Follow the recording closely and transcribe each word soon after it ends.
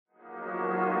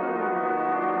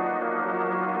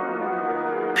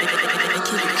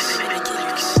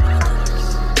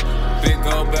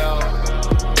old belt,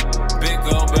 big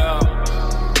old belt,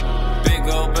 big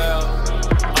old belt.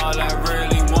 All I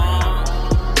really want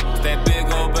is that big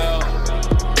old belt,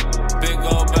 big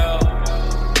old belt,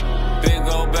 big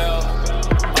old belt.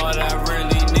 All I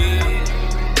really need,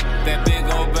 that big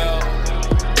old belt,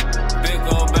 big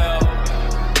old belt,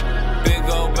 big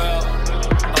old belt.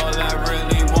 All I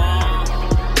really want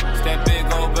is that big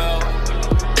old belt,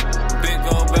 big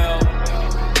old belt,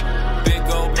 big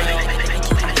old belt,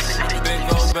 big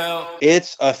old belt.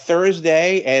 It's a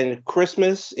Thursday, and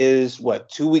Christmas is,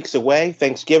 2 weeks away?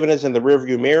 Thanksgiving is in the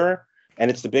rearview mirror,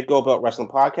 and it's the Big Gold Belt Wrestling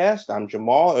Podcast. I'm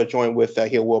Jamal, joined with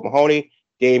here Will Mahoney,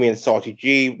 Damian Salty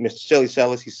G, Mr. Silly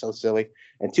Sellers, he's so silly,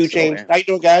 and 2 Chainz. How you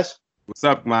doing, guys? What's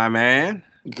up, my man?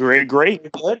 Great.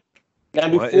 Good. Now,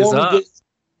 What before is we up? get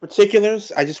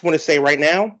particulars, I just want to say right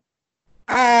now,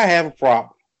 I have a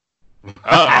problem.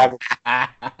 I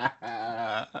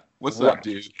have What's Right. up,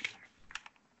 dude?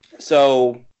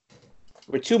 So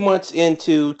we're 2 months and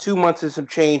some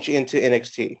change into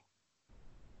NXT.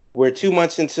 We're 2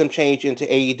 months and some change into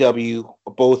AEW,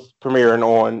 both premiering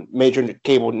on major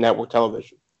cable network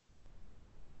television.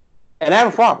 And I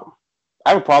have a problem.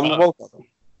 I have a problem with both of them.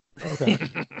 Okay.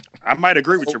 I might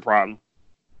agree with your problem.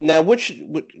 Now,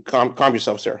 calm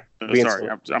yourself, sir. Being Sorry,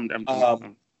 silly. I'm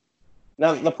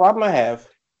Now, the problem I have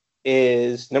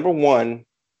is, number one,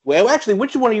 well, actually,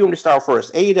 which one of you want to start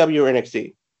first, AEW or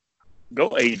NXT? go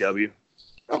AEW.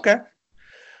 Okay.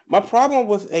 My problem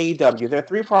with AEW, there are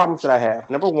 3 problems that I have.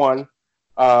 Number one,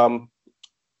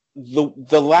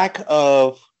 the lack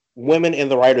of women in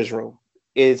the writers' room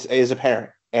is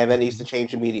apparent, and that needs to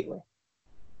change immediately.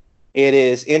 It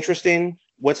is interesting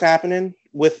what's happening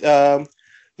with the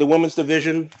women's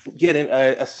division getting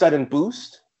a sudden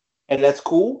boost, and that's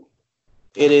cool.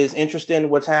 It is interesting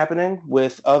what's happening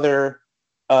with other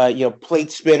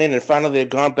plate spinning, and finally they've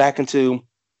gone back into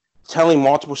telling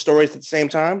multiple stories at the same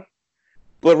time.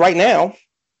 But right now,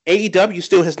 AEW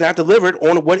still has not delivered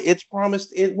on what it's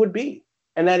promised it would be.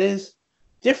 And that is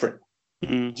different,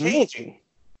 changing,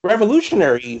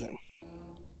 revolutionary even.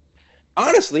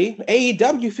 Honestly,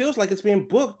 AEW feels like it's being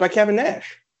booked by Kevin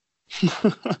Nash.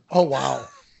 Oh, wow.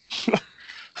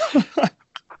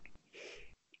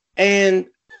 And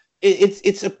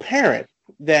it's apparent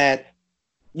that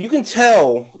you can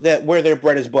tell that where their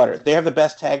bread is buttered. They have the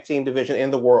best tag team division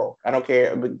in the world. I don't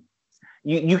care. But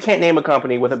you can't name a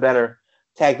company with a better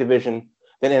tag division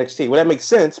than NXT. Well, that makes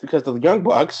sense because the Young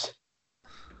Bucks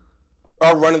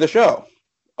are running the show.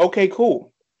 Okay,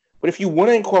 cool. But if you want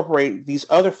to incorporate these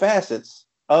other facets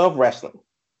of wrestling,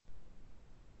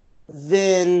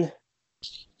 then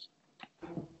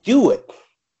do it.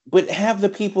 But have the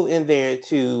people in there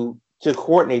to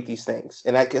coordinate these things.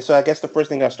 And I guess the first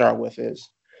thing I'll start with is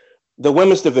the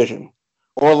women's division,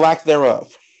 or lack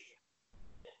thereof.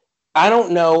 I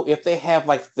don't know if they have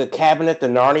like the cabinet, the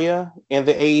Narnia, in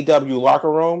the AEW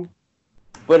locker room,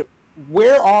 but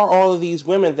where are all of these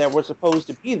women that were supposed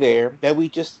to be there that we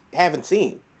just haven't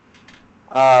seen?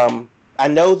 I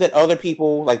know that other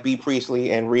people like B.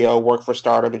 Priestley and Rio work for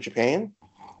Stardom in Japan.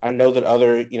 I know that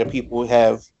other people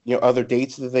have other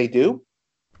dates that they do,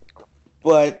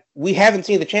 but we haven't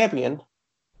seen the champion.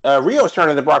 Rio's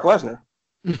turning to Brock Lesnar.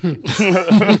 And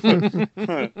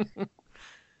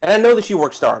I know that she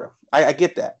works Stardom. I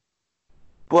get that.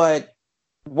 But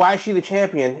why is she the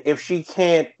champion if she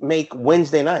can't make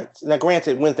Wednesday nights? Now,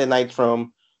 granted, Wednesday nights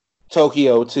from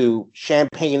Tokyo to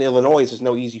Champaign, Illinois is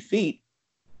no easy feat.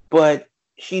 But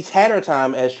she's had her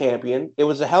time as champion. It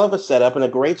was a hell of a setup and a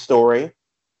great story.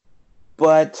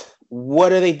 But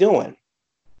what are they doing?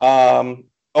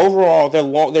 Overall,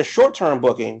 their short-term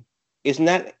booking is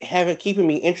not keeping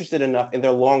me interested enough in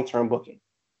their long-term booking.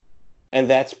 And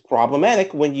that's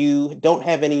problematic when you don't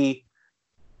have any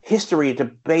history to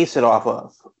base it off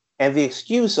of. And the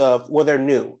excuse of, well, they're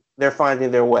new. They're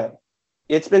finding their way.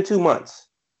 It's been 2 months.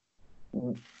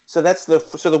 So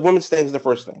the women's thing is the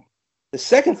first thing. The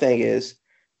second thing is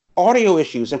audio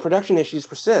issues and production issues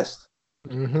persist.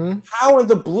 Mm-hmm. How in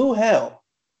the blue hell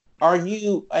are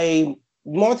you a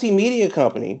multimedia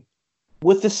company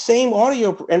with the same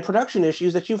audio and production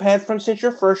issues that you've had since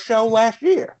your first show last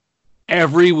year?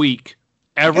 Every week.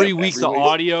 Every week every the week.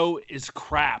 audio is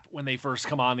crap when they first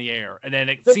come on the air. And then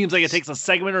it seems like it takes a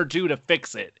segment or two to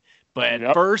fix it. But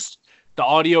at first, the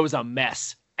audio is a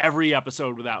mess. Every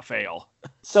episode without fail.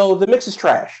 So the mix is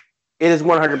trash. It is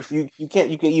 100%. You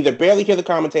can either barely hear the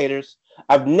commentators.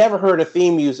 I've never heard of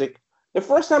theme music. The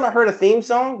first time I heard a theme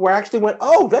song where I actually went,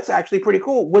 oh, that's actually pretty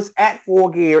cool, was at Full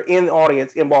Gear in the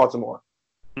audience in Baltimore.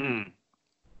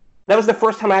 That was the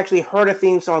first time I actually heard a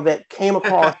theme song that came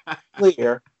across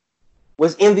clear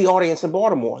was in the audience in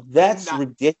Baltimore. That's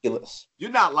ridiculous.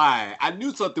 You're not lying. I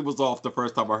knew something was off the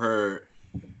first time I heard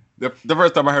the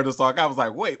first time I heard the song. I was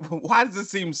like, wait, why does it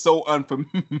seem so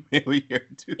unfamiliar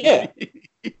to me?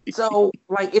 So,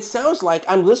 like, it sounds like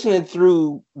I'm listening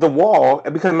through the wall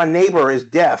because my neighbor is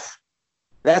deaf.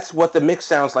 That's what the mix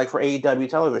sounds like for AEW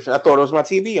television. I thought it was my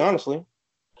TV, honestly.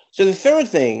 So the third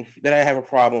thing that I have a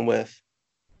problem with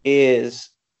is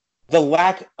the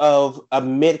lack of a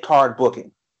mid-card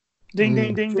booking. Ding,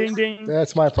 ding, ding, ding, ding.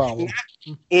 That's my problem.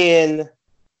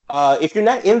 If you're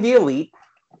not in the Elite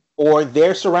or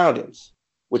their surroundings,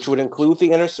 which doesn't include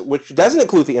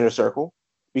the Inner Circle,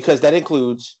 because that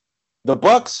includes the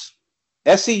Bucks,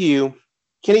 SCU,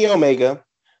 Kenny Omega,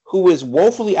 who is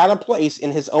woefully out of place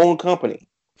in his own company.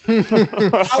 How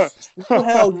the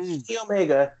hell does Kenny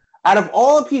Omega, out of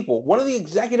all the people, one of the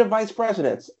executive vice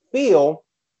presidents, feel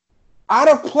out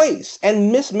of place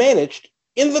and mismanaged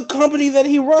in the company that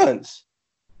he runs?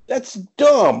 That's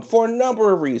dumb for a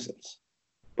number of reasons.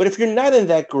 But if you're not in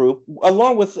that group,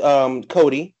 along with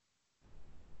Cody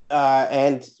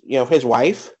and his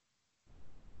wife,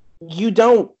 you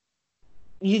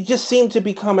just seem to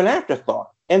become an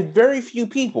afterthought. And very few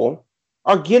people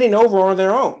are getting over on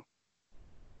their own.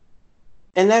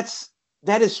 And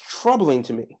that is troubling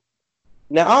to me.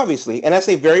 Now, obviously, and I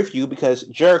say very few because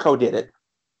Jericho did it,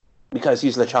 because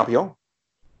he's Le Champion.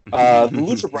 The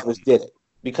Lucha Brothers did it,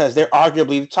 because they're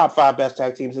arguably the top 5 best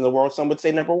tag teams in the world. Some would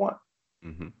say number 1.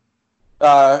 Mm-hmm.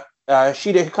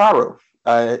 Shida Hikaru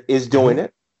is doing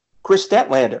it. Chris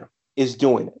Statlander is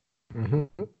doing it.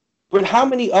 Mm-hmm. But how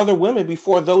many other women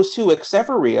before those two, except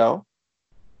for Rio,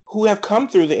 who have come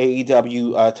through the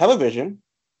AEW television,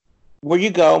 where you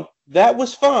go, that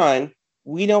was fine,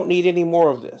 we don't need any more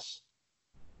of this?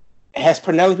 Has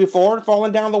Penelope Ford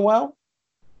fallen down the well?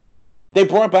 They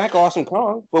brought back Awesome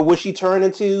Kong, but would she turn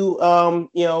into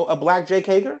a black Jake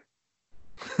Hager?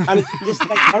 I mean, just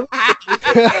like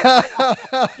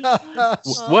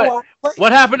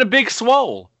what happened to Big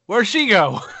Swole? Where'd she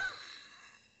go?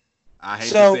 I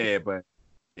hate to say it, but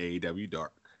AEW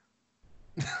dark.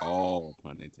 All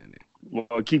pun intended.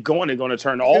 Well, keep going. They're going to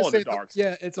turn all of the darks.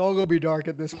 Yeah, it's all going to be dark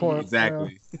at this point.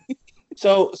 Exactly.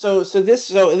 So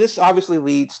this obviously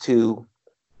leads to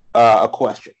a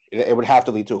question. It would have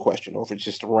to lead to a question, or if it's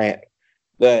just a rant.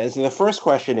 The first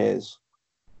question is,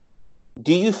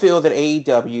 do you feel that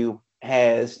AEW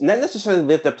has not necessarily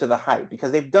lived up to the hype,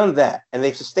 because they've done that and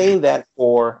they've sustained that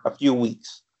for a few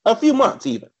weeks, a few months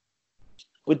even.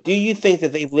 But do you think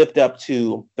that they've lived up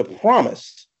to the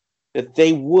promise that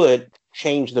they would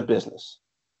change the business?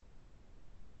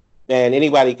 And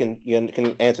anybody can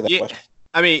answer that question.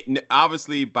 I mean,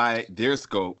 obviously, by their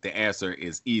scope, the answer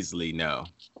is easily no.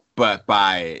 But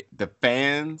by the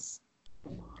fans,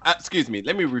 excuse me,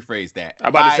 let me rephrase that. I'm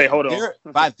about to say, hold on.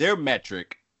 By their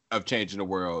metric of changing the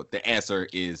world, the answer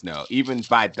is no. Even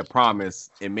by the promise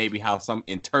and maybe how some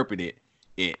interpreted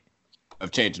it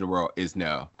of changing the world is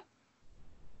no.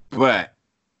 But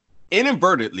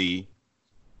inadvertently,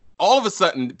 all of a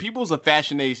sudden, people's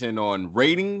fascination on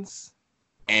ratings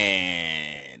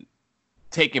and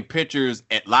taking pictures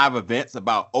at live events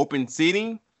about open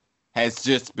seating has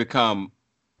just become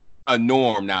a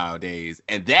norm nowadays.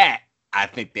 And that, I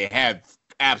think they have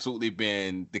absolutely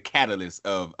been the catalyst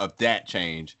of that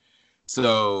change.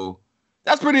 So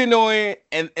that's pretty annoying.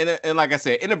 And like I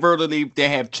said, inadvertently, they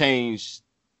have changed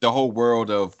the whole world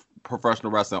of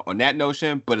professional wrestling on that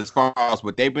notion. But as far as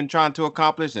what they've been trying to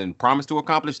accomplish and promised to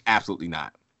accomplish, absolutely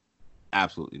not.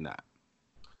 Absolutely not.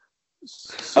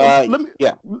 So let me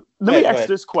ask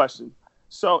this question.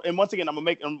 So, and once again,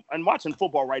 I'm watching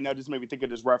football right now. Just made me think of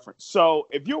this reference. So,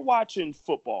 if you're watching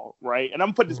football, right, and I'm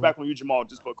gonna put this back on you, Jamal,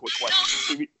 just for a quick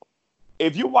question.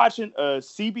 If you're watching a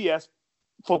CBS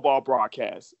football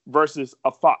broadcast versus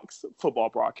a Fox football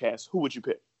broadcast, who would you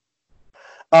pick?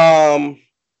 Well,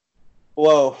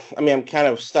 I mean, I'm kind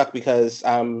of stuck because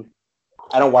I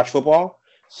don't watch football,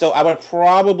 so I would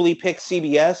probably pick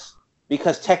CBS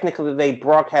because technically they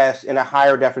broadcast in a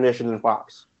higher definition than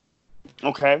Fox.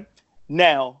 Okay.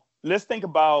 Now, let's think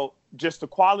about just the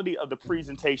quality of the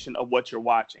presentation of what you're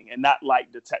watching and not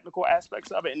like the technical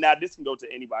aspects of it. And now this can go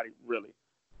to anybody, really.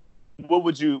 What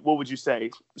would you say,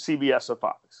 CBS or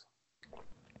Fox?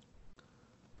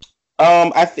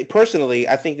 I think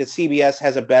that CBS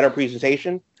has a better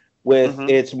presentation with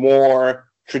its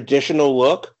more traditional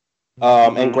look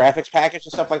and graphics package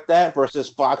and stuff like that versus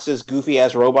Fox's goofy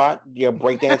ass robot,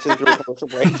 breakdancing through a commercial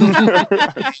break.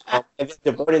 And then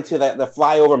divert into the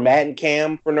flyover Madden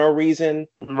cam for no reason.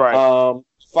 Right.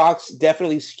 Fox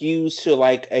definitely skews to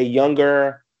like a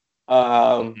younger,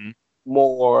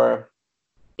 more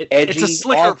edgy. It's a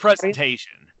slicker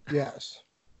presentation. Yes.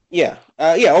 Yeah.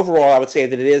 Overall, I would say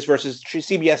that it is versus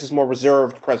CBS's more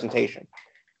reserved presentation.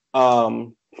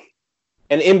 And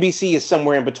NBC is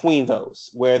somewhere in between those,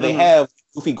 where they have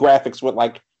goofy graphics with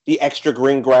like the extra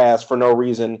green grass for no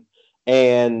reason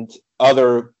and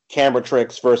other camera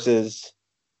tricks versus,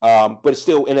 but it's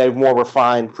still in a more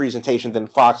refined presentation than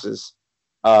Fox's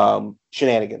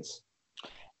shenanigans.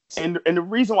 And the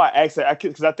reason why I asked that,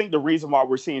 because I think the reason why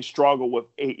we're seeing struggle with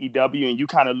AEW, and you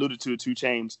kind of alluded to it too,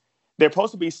 James, there's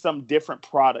supposed to be some different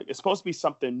product. It's supposed to be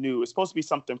something new. It's supposed to be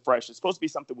something fresh. It's supposed to be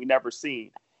something we never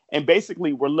seen. And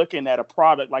basically, we're looking at a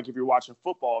product like if you're watching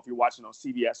football, if you're watching on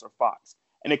CBS or Fox,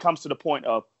 and it comes to the point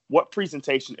of what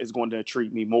presentation is going to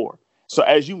intrigue me more. So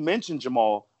as you mentioned,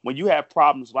 Jamal, when you have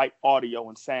problems like audio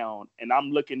and sound, and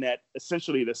I'm looking at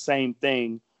essentially the same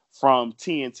thing from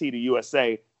TNT to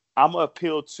USA, I'm going to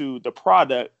appeal to the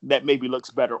product that maybe looks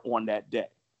better on that day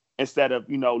instead of,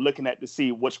 looking at to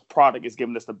see which product is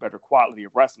giving us the better quality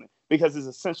of wrestling, because it's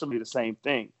essentially the same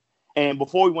thing. And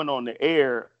before we went on the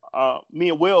air, me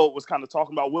and Will was kind of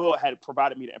talking about, Will had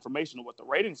provided me the information of what the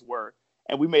ratings were.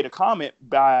 And we made a comment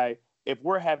by, if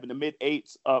we're having the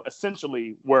mid-8s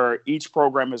essentially where each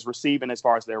program is receiving as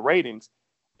far as their ratings,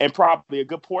 and probably a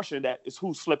good portion of that is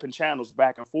who's flipping channels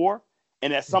back and forth.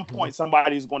 And at some point,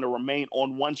 somebody's going to remain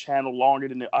on one channel longer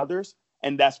than the others.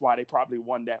 And that's why they probably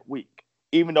won that week.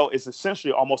 Even though it's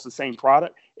essentially almost the same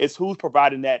product, it's who's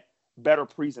providing that better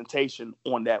presentation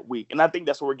on that week. And I think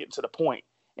that's where we're getting to the point.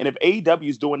 And if AEW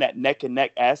is doing that neck and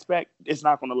neck aspect, it's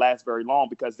not going to last very long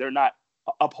because they're not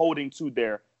upholding to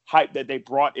their hype that they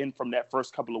brought in from that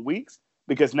first couple of weeks.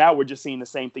 Because now we're just seeing the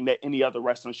same thing that any other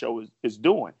wrestling show is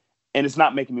doing. And it's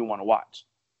not making me want to watch.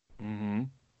 Mm-hmm.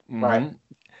 Mm-hmm. Right.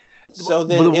 So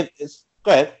then,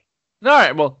 go ahead. All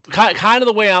right. Well, kind of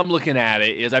the way I'm looking at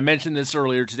it is, I mentioned this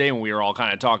earlier today when we were all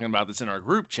kind of talking about this in our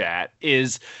group chat,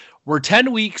 is we're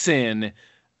 10 weeks in,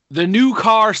 the new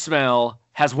car smell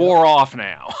has wore off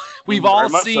now. We've all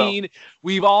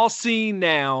seen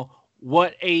now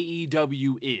what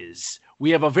AEW is.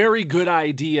 We have a very good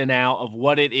idea now of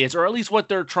what it is, or at least what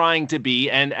they're trying to be.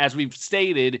 And as we've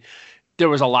stated, there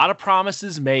was a lot of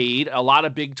promises made, a lot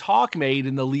of big talk made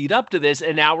in the lead up to this.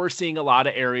 And now we're seeing a lot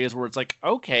of areas where it's like,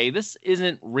 okay, this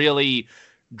isn't really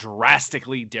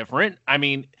drastically different. I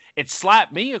mean, it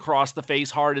slapped me across the face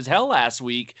hard as hell last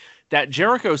week. That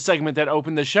Jericho segment that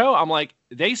opened the show, I'm like,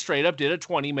 they straight up did a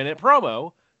 20-minute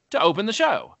promo to open the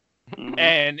show.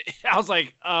 And I was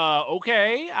like,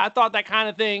 okay, I thought that kind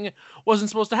of thing wasn't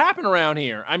supposed to happen around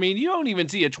here. I mean, you don't even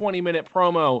see a 20-minute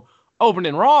promo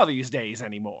opening Raw these days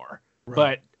anymore.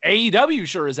 Right. But AEW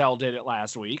sure as hell did it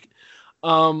last week.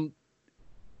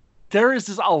 There is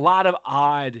just a lot of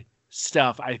odd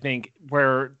stuff, I think,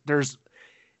 where there's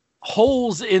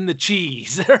holes in the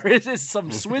cheese. There is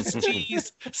some Swiss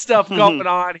cheese stuff going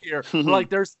on here.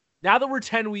 Like now that we're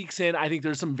 10 weeks in, I think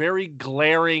there's some very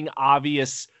glaring,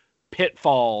 obvious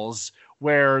pitfalls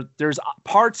where there's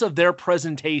parts of their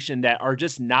presentation that are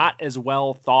just not as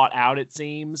well thought out, it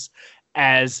seems,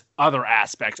 as other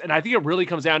aspects. And I think it really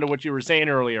comes down to what you were saying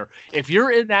earlier. If you're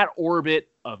in that orbit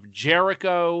of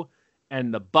Jericho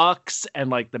and the Bucks and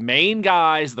like the main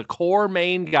guys, the core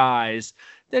main guys,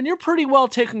 then you're pretty well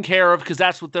taken care of, because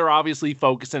that's what they're obviously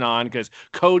focusing on, because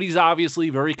Cody's obviously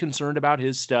very concerned about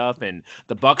his stuff, and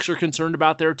the Bucks are concerned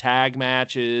about their tag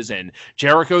matches, and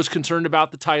Jericho's concerned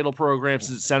about the title program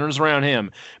since it centers around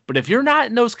him. But if you're not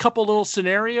in those couple little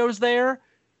scenarios there,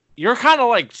 you're kind of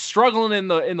like struggling in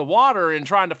the water and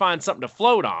trying to find something to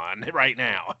float on right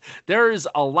now. There's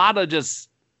a lot of just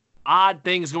odd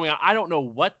things going on. I don't know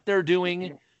what they're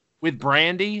doing with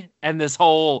Brandy and this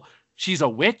whole she's a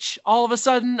witch all of a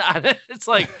sudden. It's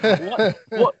like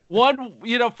what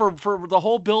for the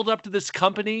whole build up to this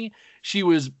company, she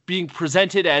was being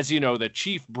presented as, the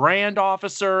chief brand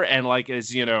officer and like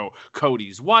as,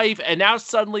 Cody's wife. And now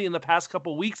suddenly in the past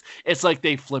couple weeks, it's like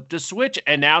they flipped a switch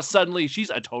and now suddenly she's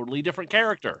a totally different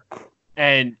character.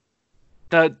 And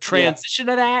the transition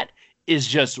of that is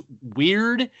just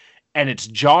weird and it's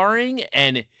jarring.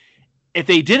 And if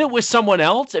they did it with someone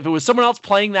else, if it was someone else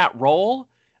playing that role,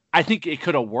 I think it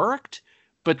could have worked.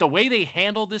 But the way they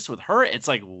handled this with her, it's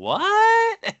like,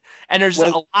 what? And there's a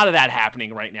lot of that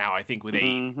happening right now, I think, with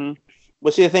AEW.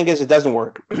 Well, see, the thing is, it doesn't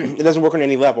work. It doesn't work on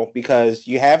any level because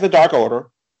you have the Dark Order,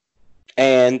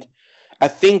 and I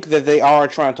think that they are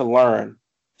trying to learn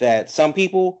that some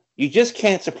people, you just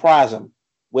can't surprise them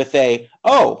with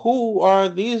who are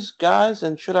these guys,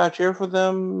 and should I cheer for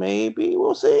them? Maybe,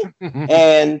 we'll see.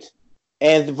 and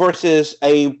versus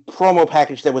a promo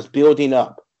package that was building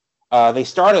up. They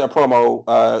started a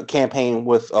promo campaign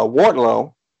with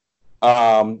Wardlow.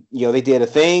 They did a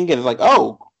thing, and it's like,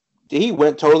 he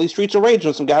went totally Streets of Rage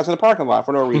on some guys in the parking lot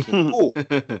for no reason. Cool.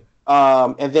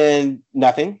 And then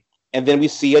nothing. And then we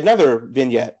see another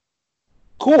vignette.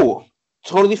 Cool.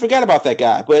 Totally forgot about that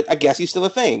guy, but I guess he's still a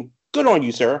thing. Good on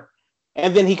you, sir.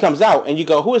 And then he comes out, and you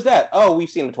go, who is that? Oh, we've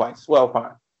seen him twice. Well,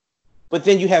 fine. But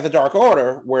then you have the Dark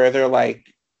Order, where they're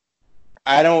like,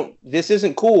 this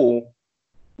isn't cool.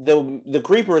 The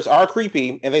creepers are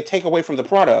creepy, and they take away from the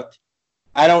product.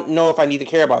 I don't know if I need to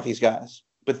care about these guys.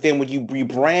 But then when you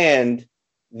rebrand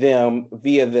them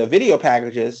via the video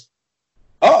packages,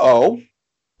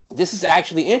 this is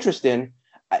actually interesting.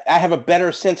 I have a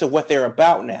better sense of what they're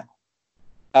about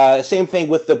now. Same thing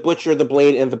with the Butcher, the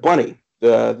Blade, and the Bunny,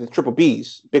 the Triple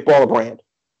B's, Big Baller brand.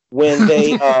 When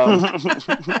they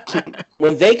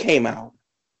when they came out,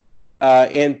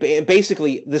 and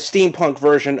basically the steampunk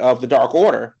version of the Dark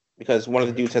Order, because one of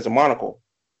the dudes has a monocle.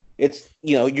 It's,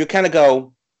 you kind of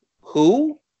go,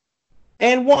 who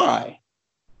and why?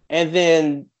 And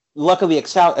then luckily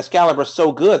Excalibur's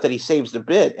so good that he saves the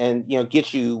bit and,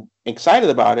 gets you excited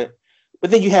about it.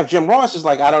 But then you have Jim Ross is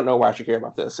like, I don't know why I should care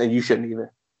about this, and you shouldn't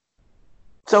either.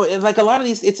 So it's like a lot of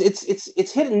these,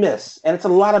 it's hit and miss, and it's a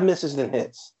lot of misses than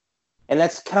hits. And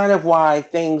that's kind of why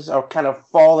things are kind of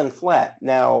falling flat.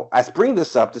 Now, I bring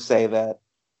this up to say that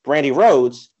Brandy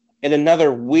Rhodes, in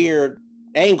another weird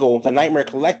angle, the Nightmare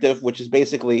Collective, which is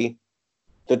basically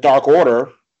the Dark Order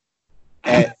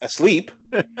asleep,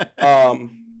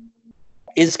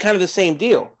 is kind of the same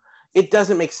deal. It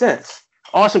doesn't make sense.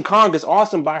 Awesome Kong is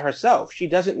awesome by herself. She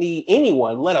doesn't need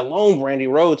anyone, let alone Brandy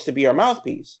Rhodes, to be her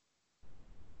mouthpiece.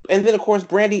 And then, of course,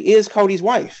 Brandy is Cody's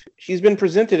wife. She's been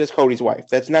presented as Cody's wife.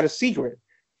 That's not a secret.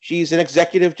 She's an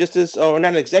executive or not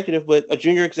an executive, but a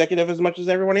junior executive as much as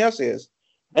everyone else is.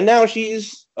 And now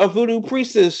she's a voodoo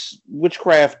priestess,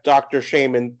 witchcraft, doctor,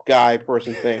 shaman, guy,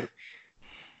 person thing.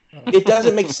 It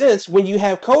doesn't make sense when you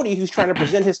have Cody who's trying to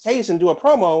present his case and do a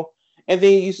promo, and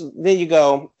then you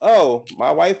go, oh,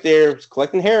 my wife there is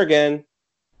collecting hair again.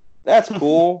 That's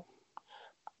cool.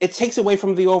 It takes away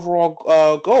from the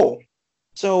overall goal.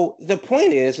 So the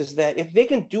point is that if they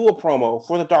can do a promo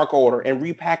for the Dark Order and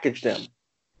repackage them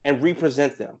and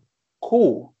represent them,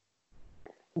 cool.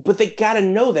 But they got to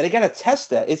know that. They got to test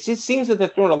that. It just seems that they're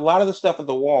throwing a lot of the stuff at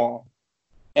the wall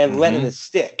and letting it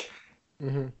stick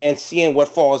and seeing what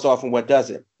falls off and what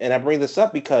doesn't. And I bring this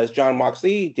up because John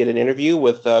Moxley did an interview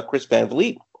with Chris Van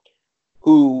Vliet,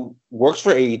 who works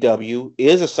for AEW,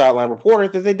 is a sideline reporter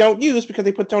that they don't use because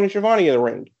they put Tony Schiavone in the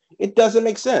ring. It doesn't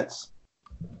make sense.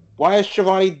 Why is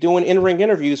Schiavone doing in-ring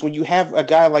interviews when you have a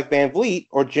guy like Van Vliet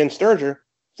or Jen Sturger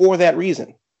for that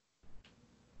reason?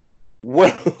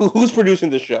 Who's producing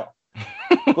the show?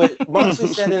 But Moxley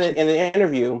said in an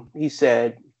interview, he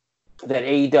said that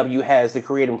AEW has the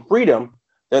creative freedom,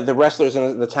 that the wrestlers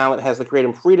and the talent has the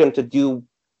creative freedom to do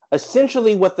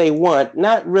essentially what they want,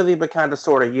 not really, but kind of,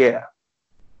 sort of, yeah.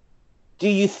 Do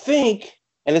you think,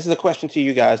 and this is a question to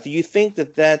you guys, do you think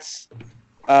that that's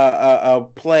a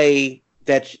play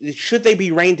that should they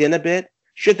be reined in a bit?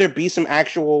 Should there be some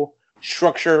actual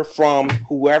structure from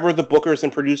whoever the bookers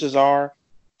and producers are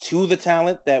to the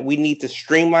talent that we need to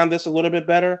streamline this a little bit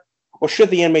better? Or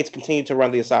should the inmates continue to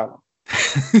run the asylum?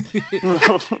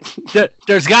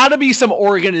 There's got to be some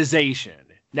organization.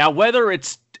 Now, whether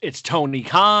it's Tony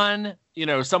Khan,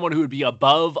 someone who would be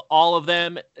above all of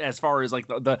them as far as like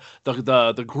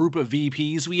the group of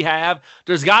VPs we have,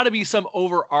 there's got to be some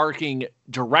overarching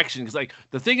direction. Because like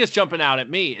the thing that's jumping out at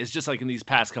me is just like in these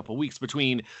past couple of weeks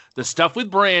between the stuff with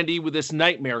Brandy with this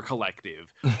Nightmare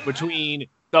Collective, between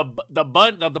the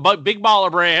Big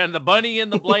Baller brand, the Bunny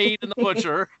and the Blade and the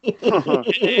Butcher, and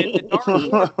the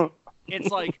Dark Order. It's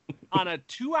like on a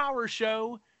 2-hour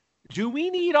show, do we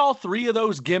need all three of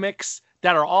those gimmicks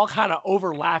that are all kind of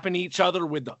overlapping each other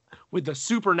with the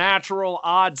supernatural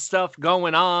odd stuff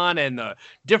going on and the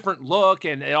different look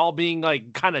and it all being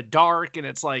like kind of dark? And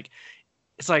it's like,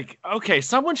 okay,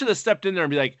 someone should have stepped in there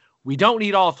and be like, we don't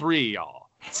need all three, y'all.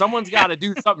 Someone's got to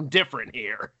do something different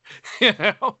here.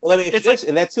 Well, I mean, it's like,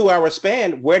 in that 2-hour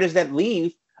span, where does that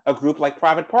leave a group like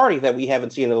Private Party that we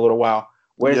haven't seen in a little while?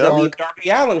 Where does that leave Darby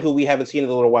Allin, who we haven't seen in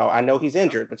a little while? I know he's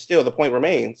injured, but still, the point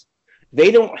remains. They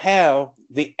don't have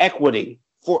the equity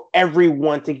for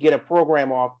everyone to get a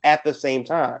program off at the same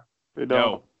time. They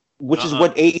don't. Which is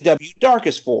what AEW Dark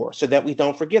is for, so that we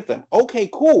don't forget them. Okay,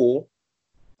 cool.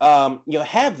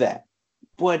 Have that.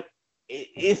 But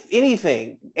if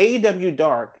anything, AEW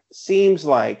Dark seems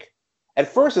like,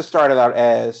 at first it started out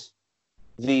as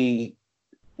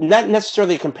not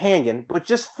necessarily a companion, but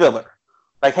just filler.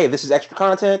 Like, hey, this is extra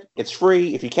content. It's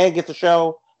free. If you can't get the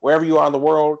show, wherever you are in the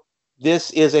world, this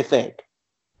is a thing.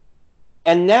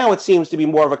 And now it seems to be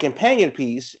more of a companion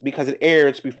piece because it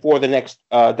airs before the next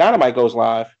Dynamite goes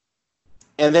live.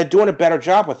 And they're doing a better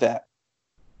job with that.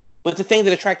 But the thing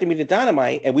that attracted me to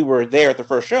Dynamite, and we were there at the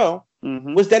first show,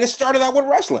 was that it started out with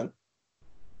wrestling.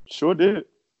 Sure did.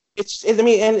 And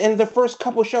the first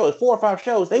couple shows, 4 or 5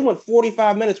 shows, they went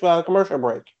 45 minutes without a commercial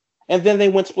break. And then they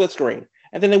went split screen.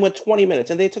 And then they went 20 minutes.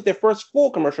 And they took their first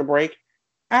full commercial break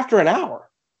after an hour.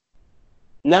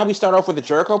 Now we start off with the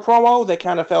Jericho promo that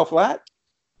kind of fell flat.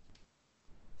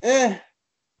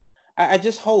 I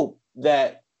just hope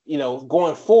that,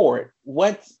 going forward,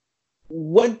 what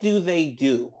do they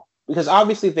do? Because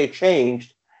obviously they've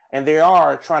changed and they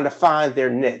are trying to find their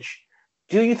niche.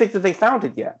 Do you think that they found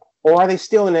it yet? Or are they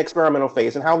still in the experimental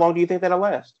phase? And how long do you think that'll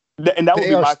last? And that would they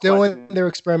be are my still question. in their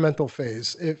experimental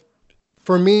phase.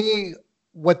 For me,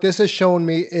 what this has shown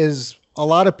me is a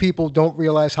lot of people don't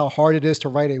realize how hard it is to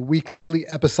write a weekly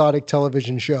episodic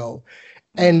television show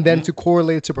and then to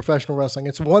correlate it to professional wrestling.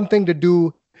 It's one thing to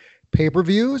do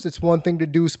pay-per-views. It's one thing to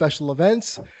do special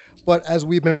events. But as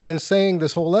we've been saying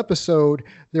this whole episode,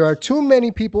 there are too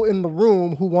many people in the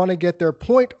room who want to get their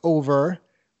point over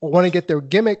or want to get their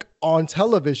gimmick on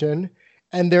television.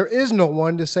 And there is no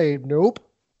one to say, nope,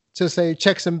 to say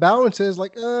checks and balances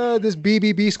like, this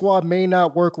BBB squad may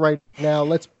not work right now.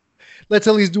 Let's at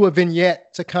least do a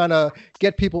vignette to kind of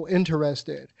get people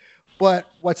interested.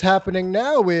 But what's happening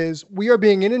now is we are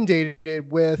being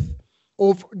inundated with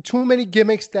too many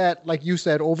gimmicks that, like you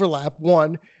said, overlap,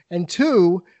 1. And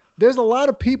 2, there's a lot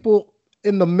of people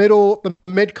in the middle, the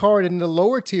mid-card and the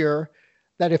lower tier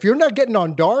that if you're not getting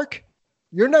on Dark,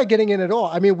 you're not getting in at all.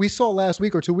 I mean, we saw last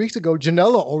week or 2 weeks ago,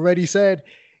 Janela already said,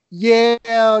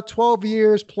 12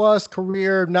 years plus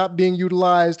career not being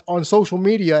utilized on social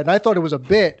media. And I thought it was a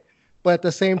bit. But at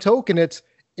the same token, it's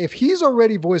if he's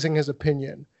already voicing his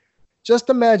opinion,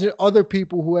 just imagine other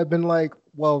people who have been like,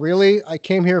 well, really? I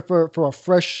came here for a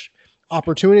fresh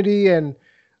opportunity, and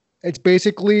it's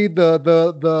basically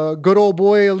the good old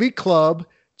boy elite club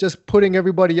just putting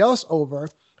everybody else over.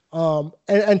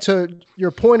 And to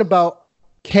your point about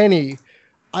Kenny,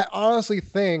 I honestly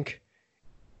think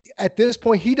at this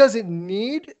point he doesn't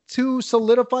need to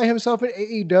solidify himself in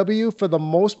AEW for the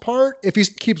most part. If he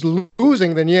keeps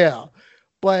losing, then yeah.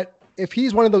 But if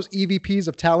he's one of those EVPs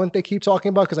of talent they keep talking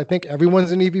about, because I think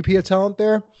everyone's an EVP of talent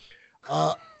there,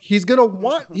 he's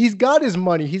got his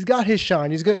money, he's got his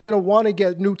shine, he's going to want to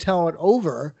get new talent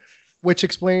over, which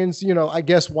explains, I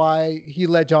guess why he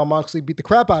let Jon Moxley beat the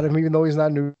crap out of him, even though he's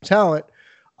not new talent.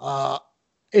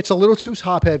 It's a little too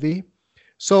top heavy.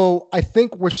 So I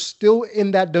think we're still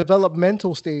in that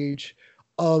developmental stage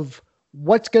of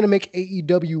what's going to make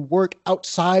AEW work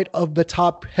outside of the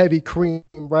top heavy cream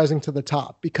rising to the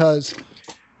top. Because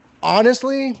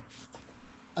honestly,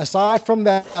 aside from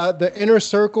that, the inner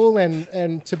circle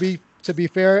and to be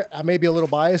fair, I may be a little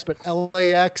biased, but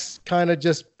LAX kind of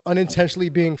just unintentionally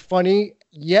being funny,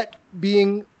 yet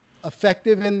being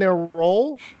effective in their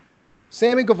role.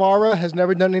 Sammy Guevara has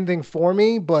never done anything for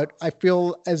me, but I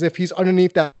feel as if he's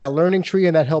underneath that learning tree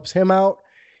and that helps him out.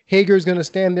 Hager's going to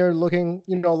stand there looking,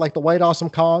 like the white awesome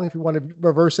Kong. If you want to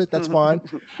reverse it, that's fine.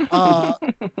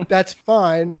 That's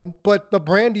fine. But the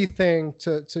Brandy thing,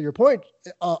 to your point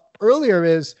earlier,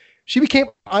 is she became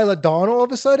Isla Dawn all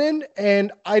of a sudden,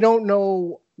 and I don't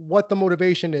know what the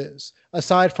motivation is,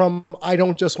 aside from I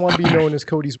don't just want to be known as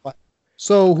Cody's wife.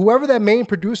 So whoever that main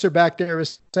producer back there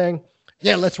is saying,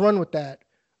 yeah, let's run with that.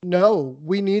 No,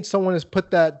 we need someone to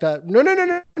put that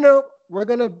no. We're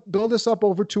going to build this up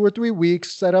over 2 or 3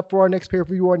 weeks, set up for our next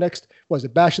pay-per-view, our next,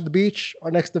 Bash at the Beach,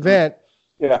 our next event.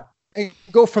 Yeah. And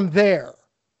go from there.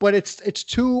 But it's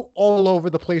too all over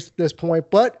the place at this point.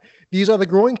 But these are the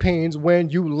growing pains when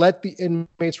you let the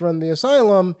inmates run the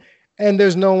asylum and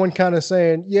there's no one kind of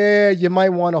saying, yeah, you might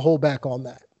want to hold back on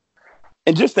that.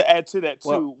 And just to add to that,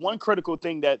 too, one critical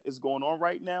thing that is going on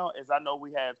right now is I know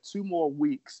we have 2 more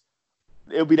weeks.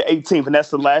 It'll be the 18th, and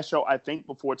that's the last show, I think,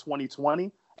 before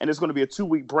 2020. And it's going to be a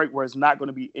 2-week break where it's not going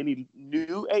to be any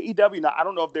new AEW. Now, I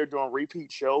don't know if they're doing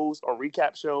repeat shows or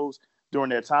recap shows during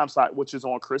their time slot, which is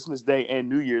on Christmas Day and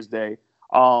New Year's Day.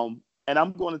 And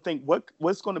I'm going to think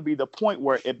what's going to be the point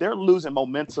where if they're losing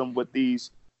momentum with these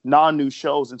non-new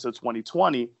shows into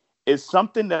 2020, is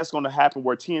something that's going to happen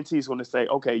where TNT is going to say,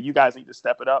 okay, you guys need to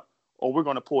step it up or we're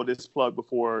going to pull this plug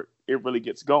before it really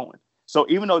gets going. So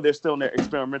even though they're still in their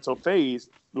experimental phase,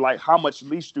 like how much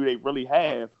leash do they really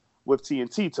have with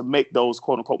TNT to make those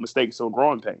quote unquote mistakes or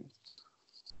growing pains?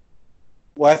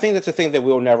 Well, I think that's a thing that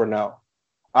we'll never know.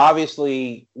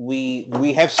 Obviously,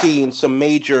 we have seen some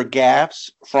major gaffes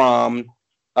from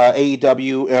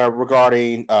AEW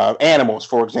regarding animals,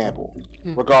 for example,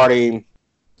 regarding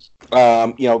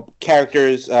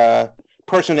characters,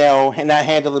 personnel, and not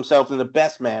handle themselves in the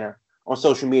best manner on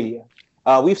social media.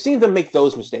 We've seen them make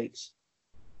those mistakes.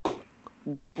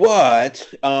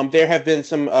 But there have been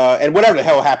some, and whatever the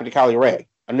hell happened to Kylie Ray,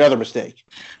 another mistake.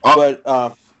 Go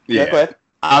ahead.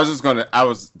 I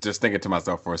was just thinking to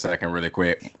myself for a second, really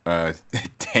quick,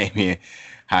 Damien,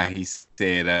 how he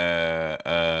said,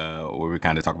 we were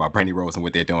kind of talking about Brandy Rose and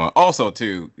what they're doing. Also,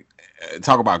 too,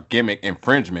 talk about gimmick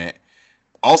infringement.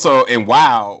 Also, in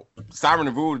WoW, Siren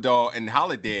the Voodoo Doll and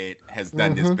Holiday has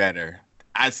done this better.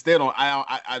 I still don't.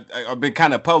 I've been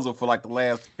kind of puzzled for like the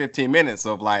last 15 minutes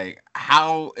of like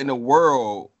how in the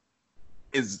world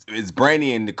is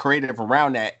Brandy and the creative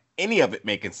around that, any of it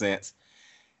making sense,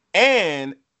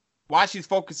 and why she's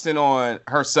focusing on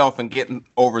herself and getting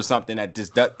over something that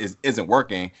just isn't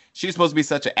working. She's supposed to be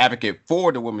such an advocate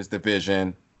for the women's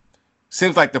division.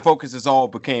 Seems like the focus is all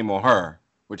became on her,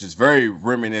 which is very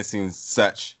reminiscing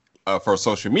such of her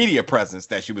social media presence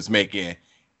that she was making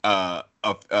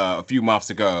a few months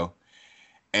ago,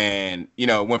 and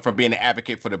went from being an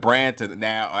advocate for the brand to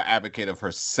now an advocate of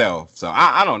herself. So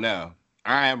I don't know.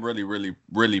 I am really, really,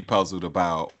 really puzzled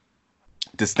about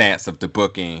the stance of the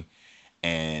booking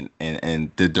and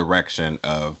the direction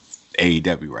of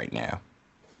AEW right now.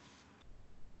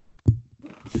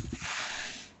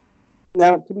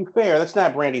 Now, to be fair, that's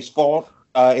not Brandy's fault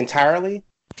entirely.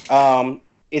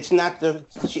 It's not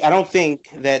I don't think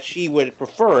that she would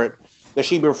prefer it that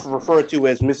she be referred to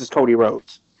as Mrs. Cody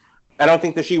Rhodes. I don't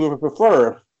think that she would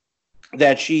prefer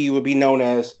that she would be known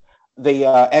as the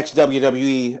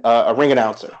ex-WWE ring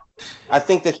announcer. I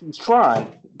think that she's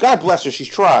tried. God bless her, she's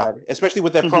tried, especially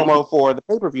with that promo for the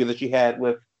pay-per-view that she had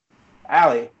with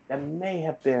Allie. That may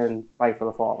have been Fight for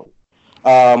the Fallen.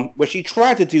 Where she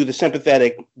tried to do the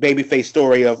sympathetic babyface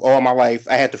story of all my life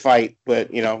I had to fight,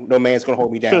 but no man's gonna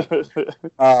hold me down. See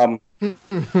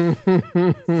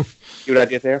what I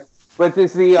did there? But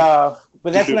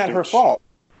but that's not her fault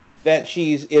that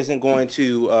she isn't going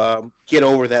to get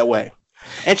over that way,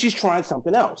 and she's trying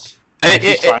something else. And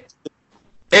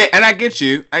I get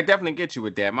you. I definitely get you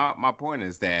with that. My point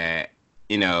is that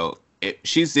if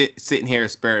she's sitting here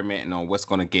experimenting on what's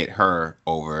going to get her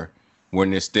over,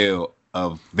 when there's still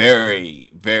a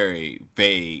very, very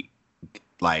vague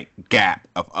gap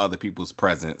of other people's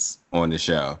presence on the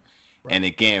show. Right. And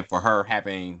again, for her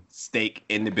having stake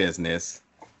in the business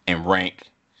and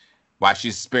rank while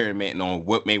she's experimenting on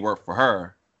what may work for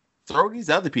her, throw these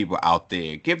other people out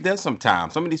there. Give them some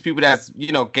time. Some of these people that's,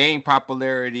 gained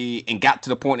popularity and got to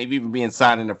the point of even being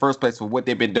signed in the first place for what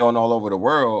they've been doing all over the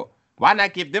world. Why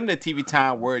not give them the TV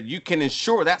time where you can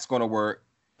ensure that's going to work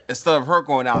instead of her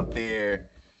going out there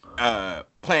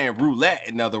playing roulette,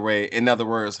 in other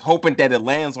words, hoping that it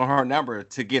lands on her number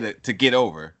to get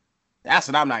over. That's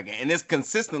what I'm not getting. And it's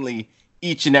consistently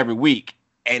each and every week,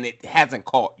 and it hasn't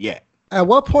caught yet. At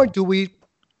what point do we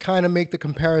kind of make the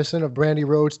comparison of Brandy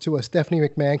Rhodes to a Stephanie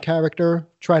McMahon character,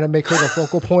 trying to make her the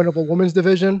focal point of a women's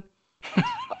division?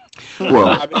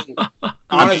 Well,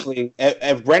 honestly,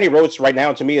 if Brandy Rhodes right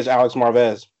now to me is Alex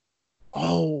Marvez.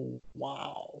 Oh,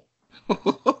 wow.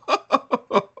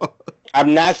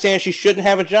 I'm not saying she shouldn't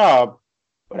have a job,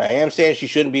 but I am saying she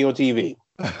shouldn't be on TV.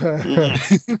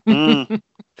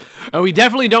 And we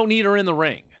definitely don't need her in the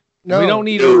ring. No, we don't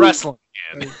need her wrestling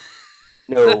again.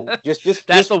 No, just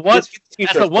that's the one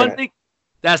thing.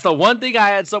 That's the one thing I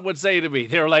had someone say to me.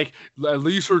 They were like, "At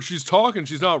least she's talking.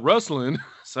 She's not wrestling."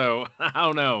 So I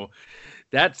don't know.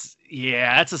 That's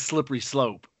a slippery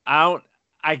slope. I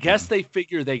guess they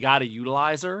figure they got to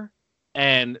utilize her,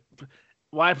 and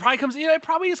it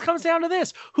probably just comes down to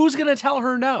this: who's going to tell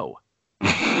her no?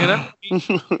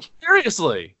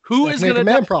 Seriously, who is going to?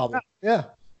 Man problem. Yeah.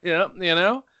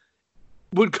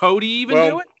 Would Cody even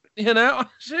do it?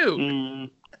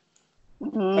 Shoot.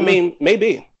 I mean,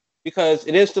 maybe, because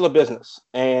it is still a business.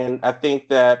 And I think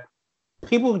that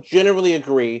people generally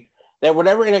agree that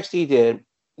whatever NXT did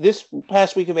this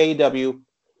past week of AEW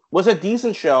was a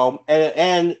decent show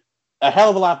and a hell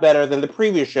of a lot better than the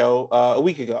previous show a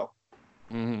week ago.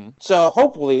 Mm-hmm. So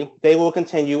hopefully they will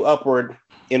continue upward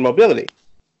in mobility.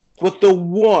 But the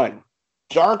one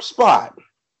dark spot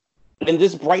in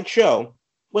this bright show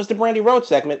was the Brandy Rhodes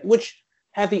segment, which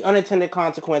had the unintended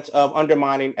consequence of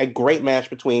undermining a great match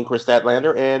between Chris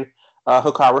Statlander and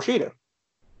Hikaru Shida.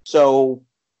 So,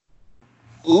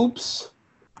 oops.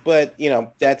 But,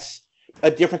 that's a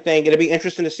different thing. It'll be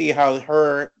interesting to see how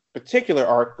her particular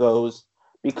arc goes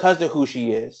because of who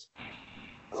she is.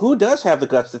 Who does have the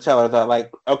guts to tell her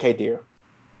that, okay, dear,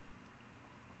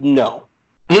 no,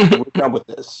 we're done with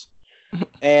this.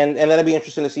 And that'll be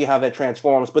interesting to see how that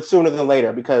transforms, but sooner than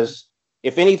later, because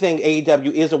if anything,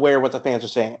 AEW is aware of what the fans are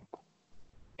saying.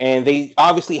 And they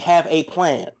obviously have a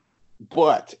plan,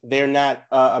 but they're not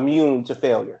immune to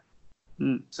failure.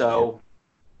 So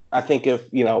I think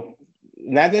if,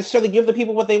 not necessarily give the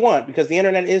people what they want, because the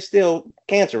internet is still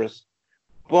cancerous,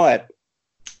 but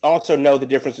also know the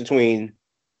difference between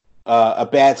a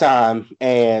bad time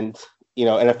and,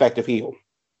 an effective heel.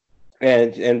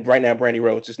 And right now, Brandy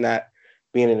Rhodes is not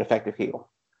being an effective heel.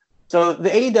 So the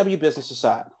AEW business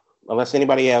aside, unless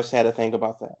anybody else had a thing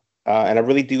about that. And I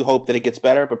really do hope that it gets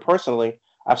better. But personally,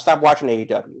 I've stopped watching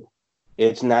AEW.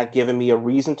 It's not giving me a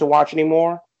reason to watch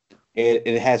anymore.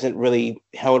 It hasn't really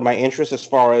held my interest as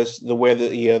far as where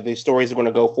the stories are going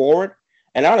to go forward.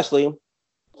 And honestly,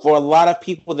 for a lot of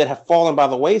people that have fallen by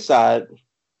the wayside,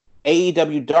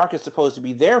 AEW Dark is supposed to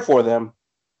be there for them.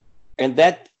 And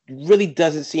that really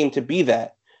doesn't seem to be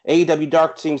that. AEW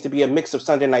Dark seems to be a mix of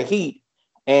Sunday Night Heat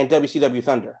and WCW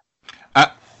Thunder.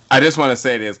 I just want to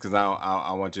say this because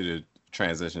I want you to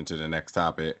transition to the next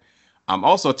topic.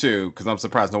 Also, too, because I'm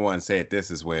surprised no one said this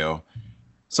as well.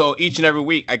 So each and every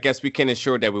week, I guess we can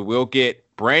ensure that we will get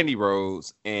Brandy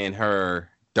Rhodes in her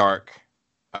Dark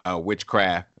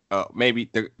Witchcraft, maybe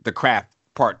the Craft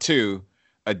Part 2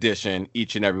 edition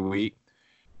each and every week.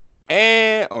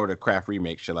 Or the Craft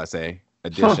Remake, shall I say,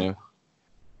 edition.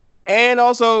 And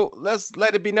also, let's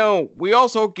let it be known, we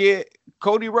also get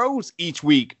Cody Rhodes each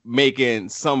week making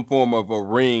some form of a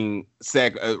ring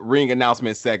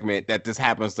announcement segment that just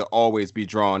happens to always be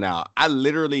drawn out. I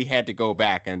literally had to go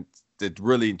back and to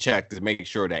really check to make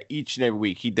sure that each and every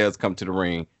week he does come to the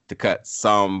ring to cut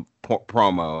some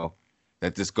promo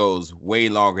that just goes way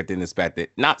longer than expected.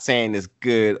 Not saying it's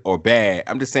good or bad.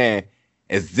 I'm just saying,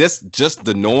 is this just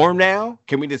the norm now?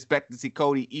 Can we expect to see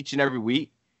Cody each and every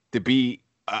week to be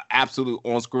absolute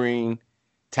on-screen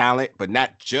talent, but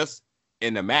not just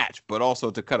in the match, but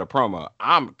also to cut a promo?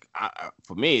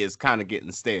 For me, it's kind of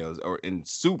getting stale and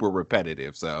super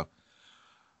repetitive. So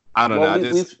I don't know.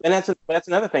 That's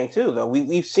another thing too, though.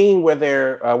 We've seen where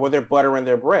they're buttering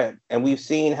their bread, and we've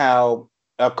seen how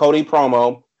Cody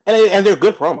promo and they're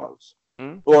good promos,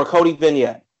 or a Cody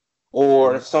vignette,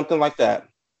 or something like that.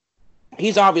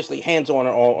 He's obviously hands-on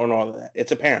on all of that.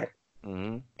 It's apparent.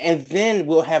 Mm-hmm. And then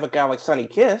we'll have a guy like Sonny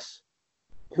Kiss,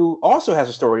 who also has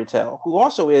a story to tell, who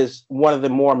also is one of the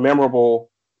more memorable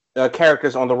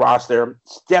characters on the roster.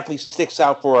 Definitely sticks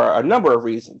out for a number of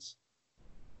reasons.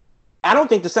 I don't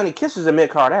think the Sonny Kiss is a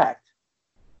mid-card act,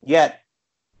 yet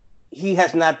he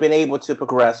has not been able to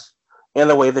progress in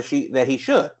the way that he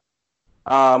should.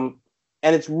 And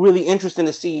it's really interesting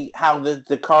to see how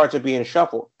the cards are being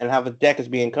shuffled and how the deck is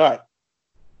being cut,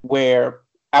 where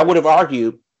I would have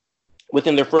argued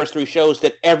within their first 3 shows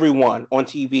that everyone on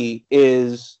TV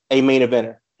is a main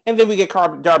eventer. And then we get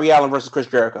Darby Allin versus Chris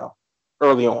Jericho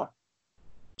early on.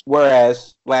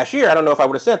 Whereas last year, I don't know if I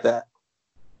would have said that.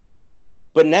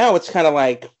 But now it's kind of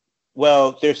like,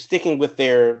 well, they're sticking with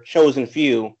their chosen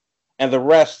few, and the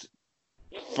rest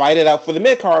fight it out for the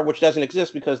mid-card, which doesn't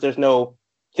exist because there's no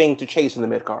thing to chase in the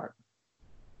mid-card.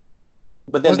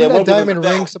 But then wasn't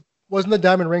the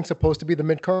Diamond Ring supposed to be the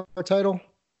mid-card title?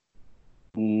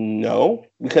 No,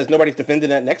 because nobody's defending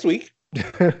that next week.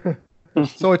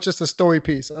 So it's just a story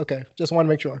piece. Okay, just want to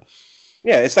make sure.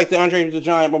 Yeah, it's like the Andre the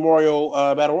Giant Memorial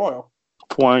Battle Royal.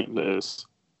 Pointless.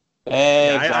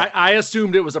 Yeah, I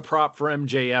assumed it was a prop for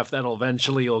MJF that'll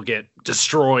eventually will get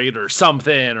destroyed or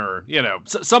something, or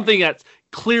something that's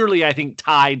clearly, I think,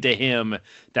 tied to him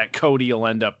that Cody will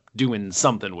end up doing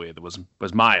something with. Was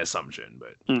my assumption,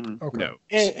 but okay. No.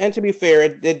 And to be fair,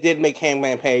 it did make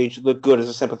Hangman Page look good as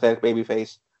a sympathetic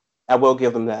babyface. I will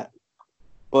give them that.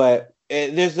 But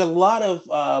there's a lot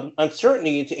of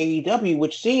uncertainty into AEW,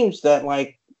 which seems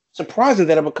that surprising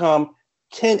that it become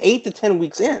 8 to 10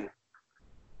 weeks in.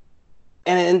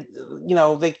 And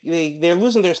they're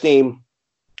losing their steam,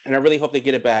 and I really hope they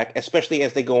get it back, especially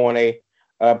as they go on a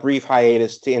brief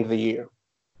hiatus to end of the year.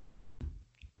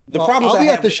 I'll be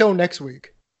at the show next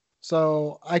week,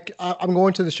 so I'm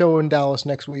going to the show in Dallas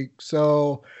next week.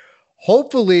 So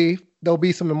hopefully there'll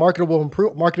be some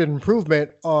marketed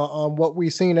improvement on what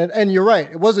we've seen. And you're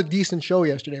right, it was a decent show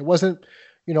yesterday. It wasn't,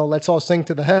 let's all sing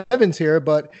to the heavens here,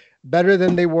 but better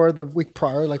than they were the week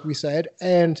prior, like we said.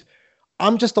 And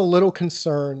I'm just a little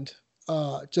concerned,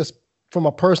 just from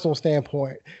a personal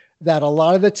standpoint, that a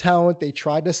lot of the talent they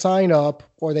tried to sign up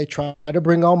or they tried to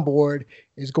bring on board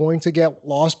is going to get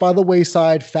lost by the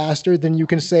wayside faster than you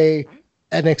can say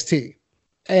NXT.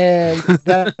 And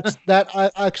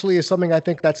that actually is something I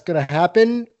think that's going to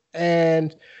happen.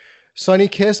 And Sonny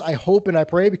Kiss, I hope and I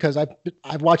pray, because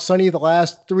I've watched Sonny the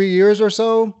last 3 years or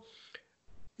so.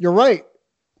 You're right.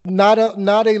 Not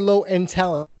a low end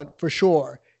talent for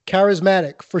sure.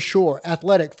 Charismatic, for sure.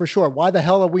 Athletic, for sure. Why the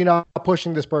hell are we not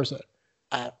pushing this person?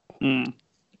 I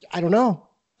don't know.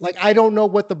 Like, I don't know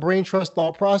what the brain trust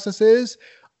thought process is,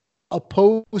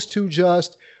 opposed to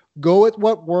just go with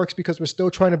what works because we're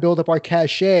still trying to build up our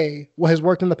cachet, what has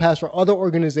worked in the past for other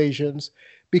organizations,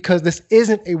 because this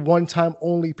isn't a one-time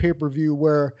only pay-per-view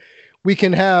where we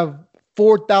can have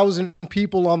 4,000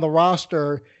 people on the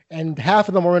roster and half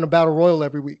of them are in a battle royal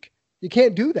every week. You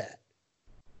can't do that.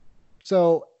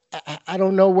 So I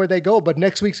don't know where they go, but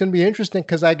next week's going to be interesting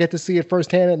because I get to see it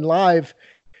firsthand and live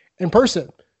in person.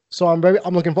 So I'm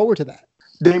looking forward to that.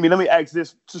 Damien, let me ask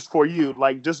this just for you,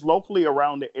 like just locally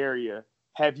around the area,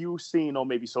 have you seen on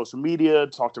maybe social media,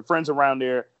 talk to friends around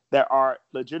there that are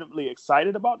legitimately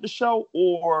excited about the show,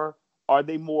 or are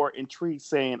they more intrigued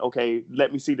saying, okay,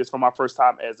 let me see this for my first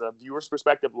time as a viewer's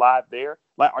perspective live there?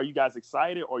 Like, are you guys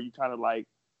excited, or are you kind of like...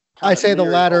 I say the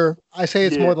latter. I say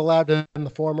it's more the latter than the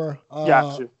former.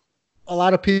 Gotcha. A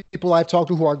lot of people I've talked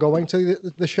to who are going to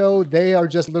the show, they are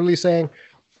just literally saying,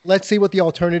 let's see what the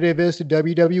alternative is to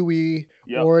WWE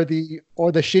or the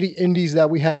shitty indies that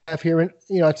we have here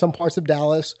in at some parts of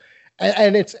Dallas,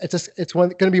 and it's going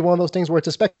to be one of those things where it's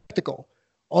a spectacle.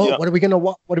 What are we going to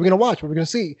watch? What are we going to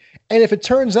see? And if it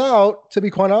turns out, to be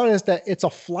quite honest, that it's a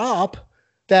flop,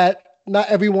 that not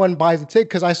everyone buys the ticket,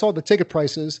 because I saw the ticket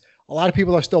prices. A lot of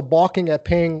people are still balking at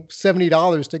paying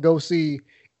 $70 to go see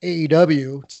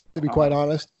AEW. To be quite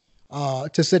honest,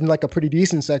 to sit in like a pretty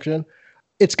decent section.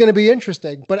 It's going to be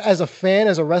interesting, but as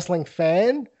a wrestling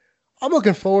fan, I'm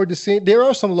looking forward to seeing. There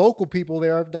are some local people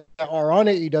there that are on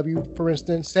AEW. For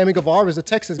instance, Sammy Guevara is a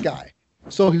Texas guy,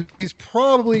 so he's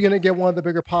probably going to get one of the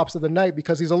bigger pops of the night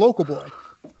because he's a local boy.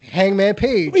 Hangman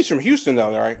Page. He's from Houston,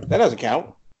 though, right? That doesn't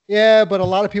count. Yeah, but a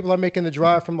lot of people are making the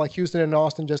drive from like Houston and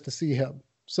Austin just to see him.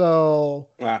 So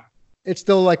it's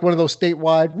still like one of those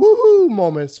statewide woohoo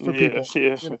moments for people.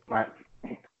 Yeah. Right.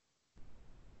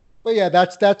 But yeah,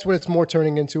 that's what it's more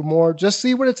turning into. More just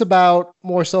see what it's about,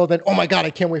 more so than, oh my God, I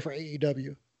can't wait for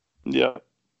AEW. Yeah.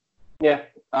 Yeah.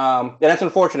 That's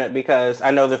unfortunate because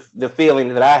I know the feeling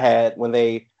that I had when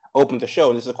they opened the show,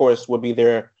 and this of course would be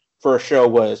their first show,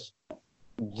 was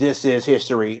this is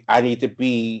history. I need to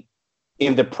be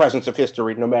in the presence of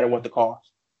history no matter what the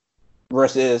cost.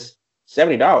 Versus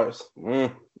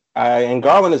 $70. And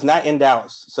Garland is not in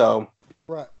Dallas. So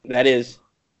that is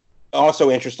also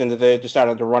interesting that they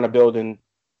decided to run a building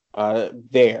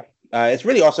there. It's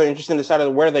really also interesting to decide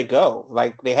where they go.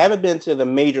 Like, they haven't been to the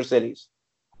major cities.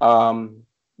 They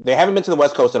haven't been to the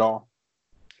West Coast at all.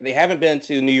 They haven't been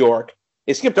to New York.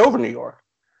 They skipped over New York.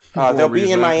 They'll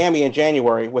be in Miami in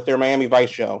January with their Miami Vice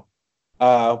show.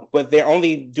 But they're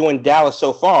only doing Dallas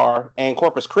so far and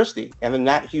Corpus Christi, and then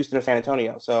not Houston or San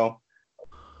Antonio. So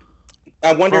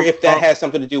I wonder if that has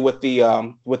something to do with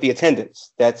the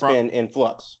attendance that's been in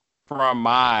flux. From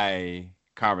my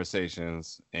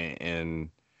conversations and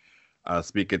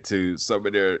speaking to some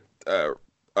of their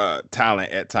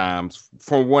talent at times,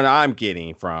 from what I'm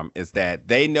getting from is that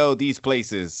they know these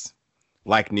places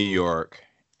like New York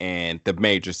and the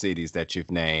major cities that you've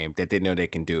named, that they know they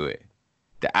can do it.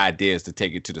 The idea is to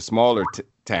take it to the smaller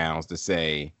towns to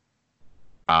say,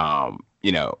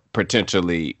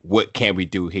 potentially, what can we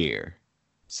do here?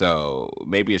 So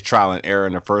maybe it's trial and error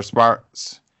in the first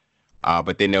parts,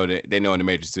 but they know in the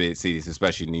major cities,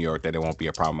 especially New York, that it won't be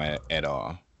a problem at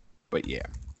all. But yeah.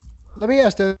 Let me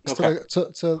ask this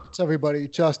to everybody.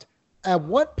 Just at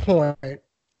what point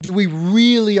do we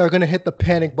really are going to hit the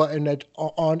panic button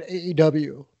on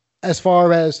AEW? As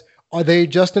far as, are they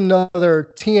just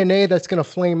another TNA that's going to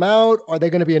flame out? Are they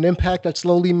going to be an Impact that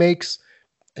slowly makes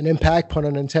an impact, pun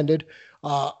unintended?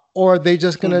 Or are they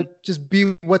just going to just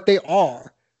be what they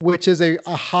are, which is a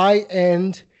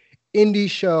high-end indie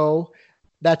show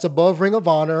that's above Ring of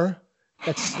Honor,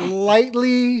 that's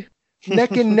slightly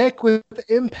neck and neck with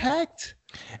Impact?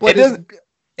 But is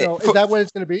that what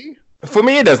it's going to be? For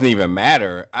me, it doesn't even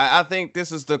matter. I think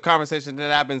this is the conversation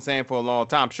that I've been saying for a long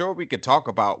time. Sure, we could talk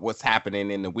about what's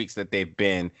happening in the weeks that they've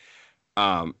been,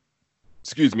 doing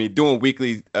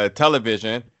weekly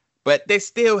television, but they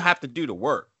still have to do the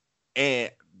work.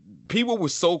 And people were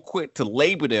so quick to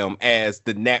label them as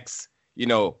the next,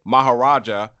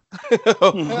 Maharaja.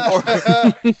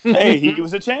 Hey, he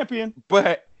was a champion.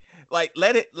 But like,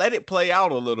 let it play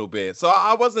out a little bit. So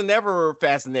I wasn't never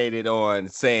fascinated on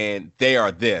saying they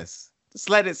are this. Just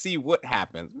let it see what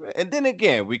happens, and then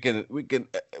again we can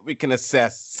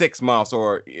assess 6 months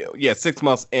 6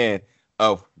 months in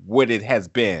of what it has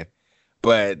been.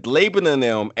 But labeling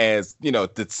them as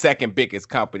the second biggest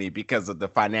company because of the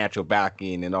financial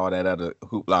backing and all that other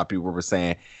hoopla people were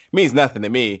saying means nothing to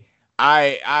me.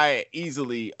 I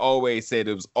easily always said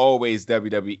it was always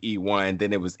WWE one,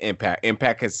 then it was Impact.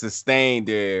 Impact has sustained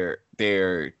their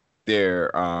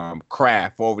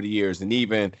craft over the years, and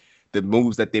even the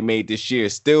moves that they made this year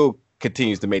still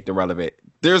continues to make them relevant.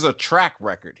 There's a track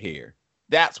record here.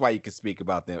 That's why you can speak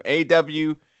about them.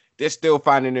 AEW, they're still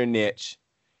finding their niche,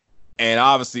 and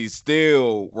obviously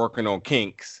still working on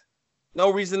kinks.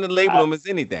 No reason to label them as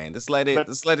anything. Just let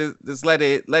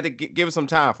it give it some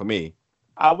time for me.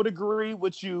 I would agree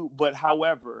with you, but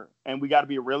however, and we got to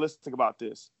be realistic about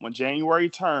this. When January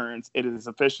turns, it is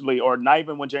officially, or not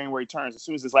even when January turns, as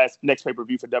soon as this next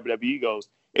pay-per-view for WWE goes,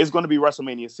 it's going to be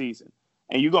WrestleMania season.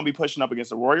 And you're going to be pushing up against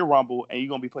the Royal Rumble, and you're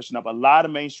going to be pushing up a lot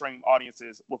of mainstream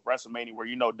audiences with WrestleMania, where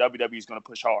you know WWE is going to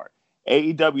push hard.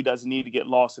 AEW doesn't need to get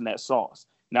lost in that sauce.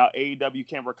 Now, AEW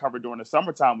can recover during the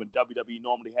summertime when WWE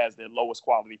normally has their lowest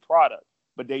quality product.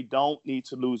 But they don't need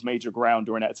to lose major ground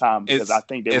during that time because I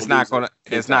think it's not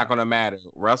gonna matter.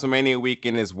 WrestleMania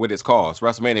weekend is what it's called. It's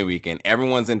WrestleMania weekend.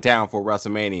 Everyone's in town for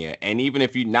WrestleMania, and even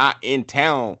if you're not in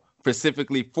town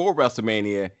specifically for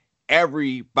WrestleMania,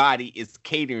 everybody is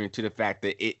catering to the fact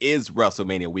that it is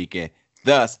WrestleMania weekend.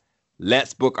 Thus,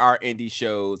 let's book our indie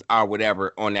shows, our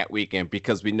whatever, on that weekend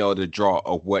because we know the draw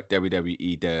of what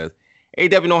WWE does.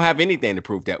 AEW don't have anything to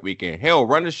prove that weekend. Hell,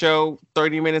 run the show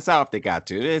 30 minutes out if they got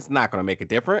to. It's not going to make a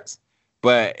difference.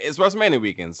 But it's WrestleMania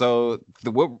weekend. So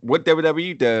what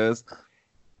WWE does,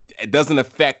 it doesn't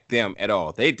affect them at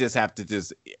all. They just have to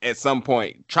just, at some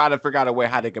point, try to figure out a way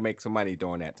how they can make some money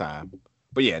during that time.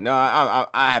 But yeah, no,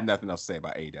 I have nothing else to say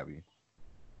about AEW.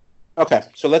 Okay,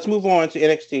 so let's move on to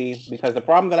NXT because the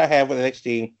problem that I have with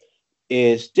NXT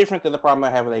is different than the problem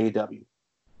I have with AEW.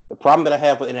 The problem that I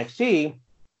have with NXT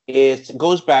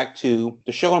goes back to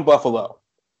the show in Buffalo,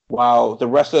 while the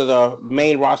rest of the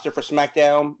main roster for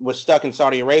SmackDown was stuck in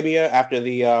Saudi Arabia after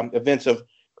the events of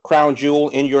Crown Jewel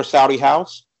in your Saudi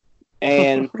house.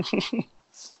 And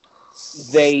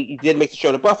they did make the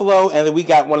show to Buffalo, and then we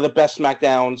got one of the best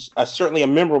SmackDowns, certainly a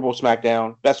memorable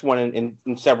SmackDown, best one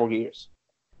in several years.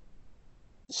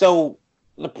 So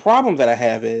the problem that I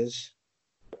have is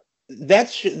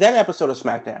that episode of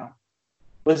SmackDown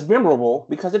was memorable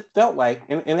because it felt like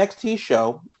an NXT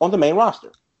show on the main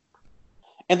roster.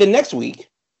 And then next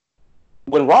week,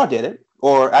 when Raw did it,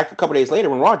 or a couple days later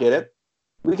when Raw did it,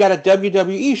 we got a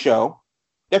WWE show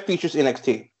that features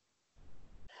NXT.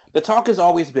 The talk has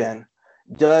always been,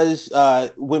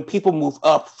 when people move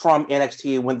up from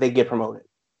NXT when they get promoted.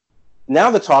 Now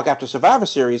the talk after Survivor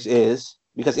Series is,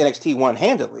 because NXT won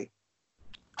handily,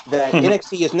 that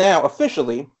NXT is now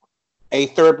officially a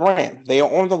third brand. They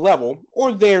are on the level,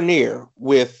 or they're near,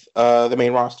 with the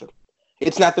main roster.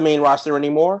 It's not the main roster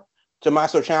anymore.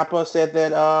 Tommaso Ciampa said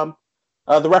that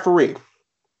the referee,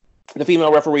 the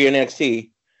female referee in NXT,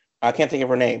 I can't think of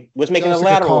her name, was making a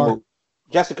lateral move.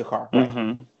 Jessica Carr,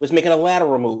 right? Was making a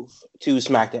lateral move to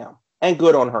SmackDown, and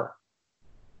good on her.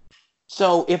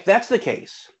 So if that's the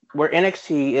case, where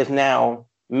NXT is now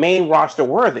main roster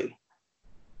worthy,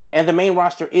 and the main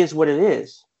roster is what it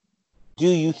is, do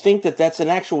you think that that's an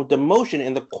actual demotion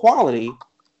in the quality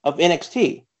of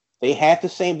NXT? They had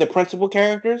the principal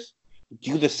characters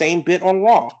do the same bit on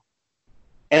Raw,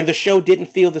 and the show didn't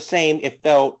feel the same. It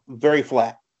felt very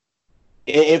flat.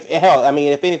 If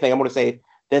anything, I'm going to say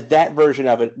that version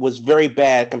of it was very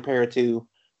bad compared to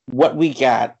what we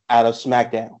got out of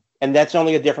SmackDown, and that's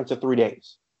only a difference of 3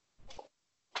 days.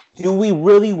 Do we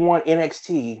really want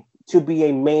NXT to be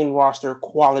a main roster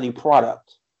quality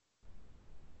product?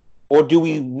 Or do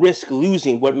we risk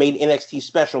losing what made NXT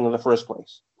special in the first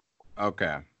place?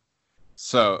 Okay.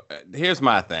 So here's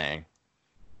my thing.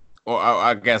 Or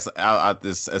I guess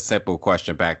this a simple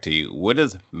question back to you. What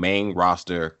does main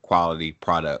roster quality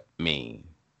product mean?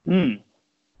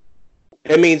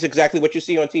 It means exactly what you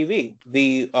see on TV.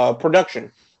 The production,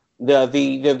 the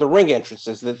ring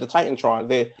entrances, the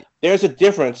Titantron. There's a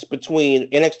difference between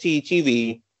NXT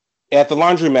TV at the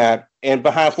laundromat and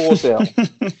behind Full Sail and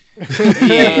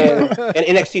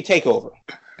NXT TakeOver.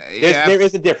 There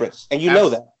is a difference, and you know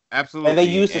that. Absolutely. And they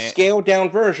used a scaled down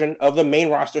version of the main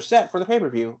roster set for the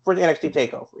pay-per-view for the NXT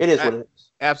TakeOver. It is what it is.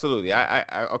 Absolutely.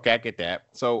 I get that.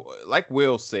 So, like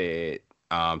Will said,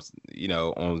 on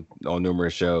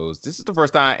numerous shows, this is the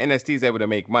first time NXT is able to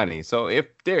make money. So, if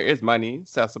there is money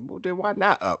accessible, then why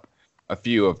not up a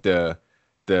few of the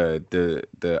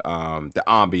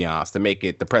ambiance to make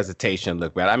it the presentation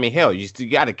look better? I mean, hell, you're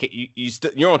on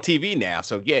TV now,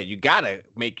 so yeah, you gotta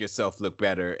make yourself look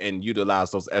better and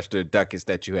utilize those extra ducats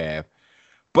that you have.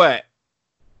 But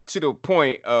to the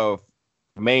point of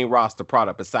main roster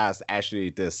product, besides actually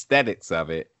the aesthetics of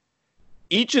it,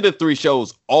 each of the three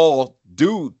shows all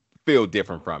do feel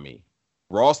different from me.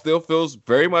 Raw still feels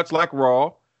very much like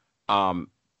Raw.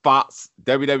 Fox,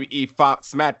 WWE,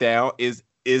 Fox, SmackDown is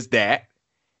that,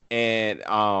 and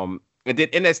then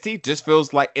NXT just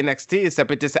feels like NXT,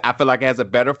 except it just I feel like it has a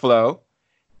better flow,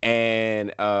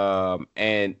 and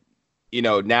you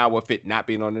know, now with it not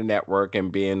being on the network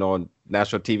and being on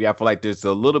national TV, I feel like there's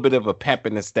a little bit of a pep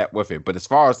in the step with it. But as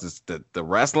far as the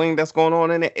wrestling that's going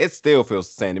on in it, it still feels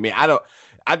the same to me. I don't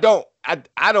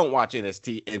watch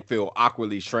NXT and feel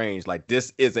awkwardly strange. Like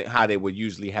this isn't how they would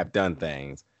usually have done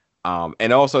things.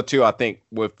 And also too, I think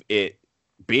with it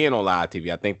being on live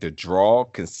TV, I think the draw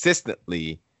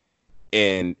consistently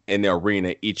in the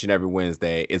arena each and every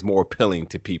Wednesday is more appealing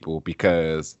to people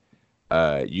because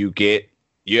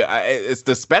it's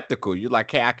the spectacle. You're like,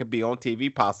 hey, I could be on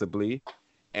TV possibly,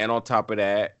 and on top of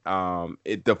that,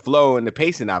 the flow and the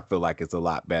pacing I feel like is a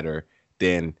lot better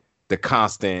than the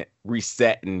constant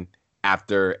resetting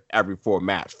after every 4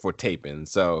 match for taping.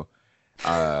 So,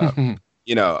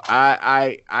 you know,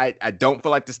 I don't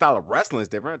feel like the style of wrestling is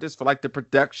different. I just feel like the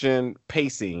production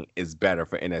pacing is better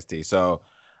for NXT. So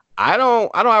I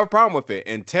don't have a problem with it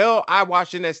until I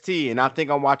watch NXT and I think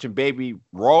I'm watching Baby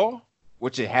Raw,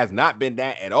 which it has not been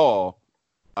that at all.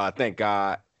 Thank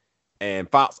God. And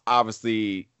Fox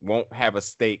obviously won't have a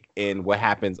stake in what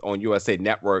happens on USA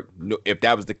Network. If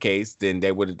that was the case, then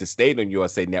they would have just stayed on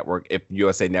USA Network if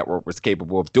USA Network was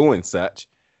capable of doing such.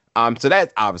 So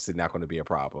that's obviously not going to be a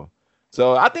problem.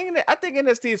 So I think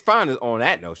NXT is fine on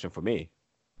that notion for me.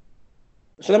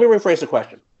 So let me rephrase the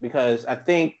question, because I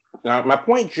think my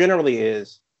point generally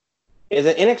is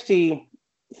that NXT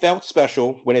felt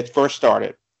special when it first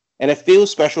started, and it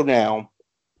feels special now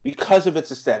because of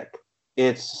its aesthetic.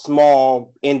 Its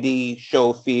small indie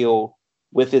show feel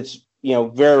with its, you know,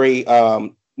 very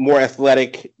more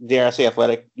athletic, dare I say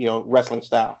athletic, you know, wrestling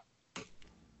style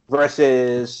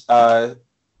versus the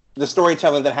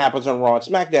storytelling that happens on Raw and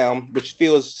SmackDown, which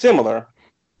feels similar.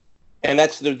 And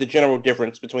that's the general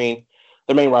difference between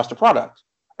the main roster product.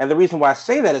 And the reason why I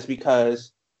say that is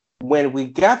because when we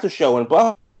got the show in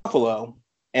Buffalo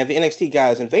and the NXT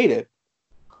guys invaded,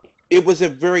 it was a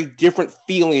very different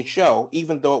feeling show,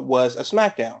 even though it was a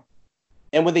SmackDown.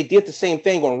 And when they did the same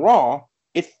thing on Raw,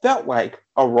 it felt like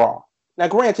a Raw. Now,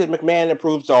 granted, McMahon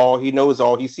improves all, he knows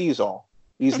all, he sees all.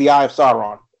 He's the Eye of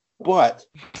Sauron. But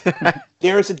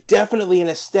there's definitely an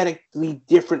aesthetically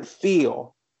different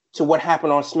feel to what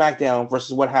happened on SmackDown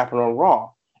versus what happened on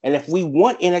Raw. And if we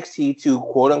want NXT to,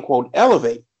 quote-unquote,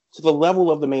 elevate to the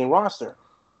level of the main roster,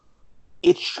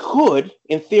 it should,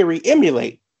 in theory,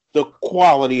 emulate the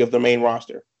quality of the main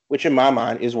roster, which in my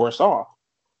mind is worse off.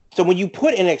 So when you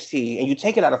put NXT and you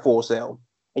take it out of Full Sail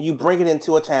and you bring it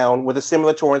into a town with a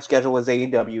similar touring schedule as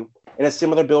AEW and a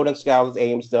similar building style as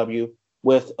AMSW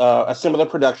with a similar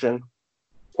production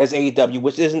as AEW,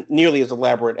 which isn't nearly as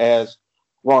elaborate as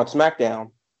Raw and SmackDown,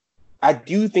 I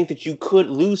do think that you could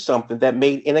lose something that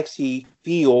made NXT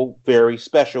feel very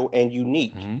special and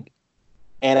unique. Mm-hmm.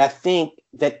 And I think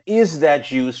that is that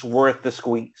juice worth the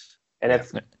squeeze. And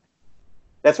that's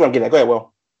what I'm getting at. Go ahead,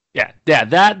 Will. Yeah,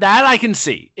 that I can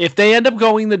see. If they end up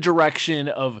going the direction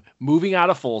of moving out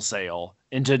of Full Sail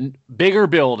into bigger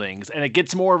buildings and it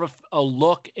gets more of a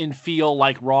look and feel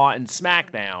like Raw and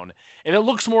SmackDown, if it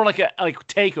looks more like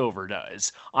TakeOver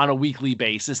does on a weekly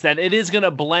basis, then it is going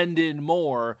to blend in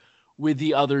more with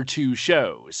the other two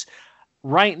shows.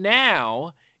 Right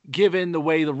now, given the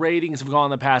way the ratings have gone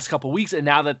the past couple weeks, and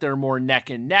now that they're more neck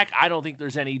and neck, I don't think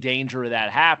there's any danger of that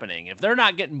happening. If they're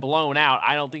not getting blown out,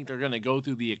 I don't think they're going to go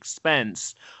through the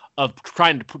expense of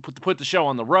trying to put the show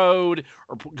on the road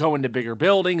or go into bigger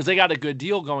buildings. They got a good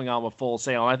deal going on with Full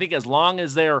Sail. And I think as long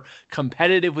as they're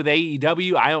competitive with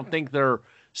AEW, I don't think they're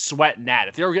sweating that.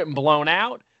 If they're getting blown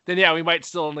out, then yeah, we might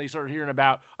still only start hearing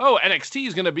about, oh, NXT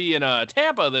is going to be in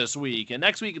Tampa this week, and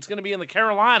next week it's going to be in the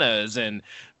Carolinas, and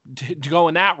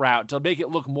going that route to make it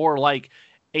look more like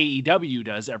AEW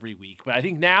does every week. But I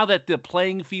think now that the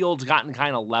playing field's gotten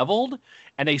kind of leveled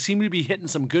and they seem to be hitting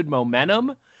some good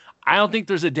momentum, I don't think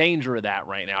there's a danger of that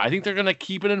right now. I think they're going to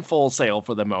keep it in Full Sail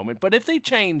for the moment. But if they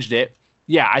changed it,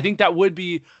 yeah, I think that would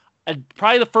be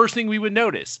probably the first thing we would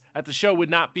notice, that the show would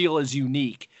not feel as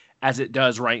unique as it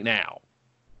does right now.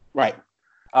 Right.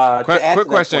 Quick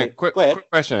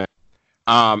question.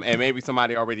 And maybe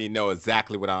somebody already know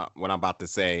exactly what I'm about to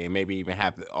say, and maybe even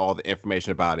have all the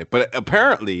information about it. But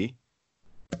apparently,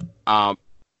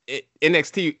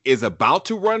 NXT is about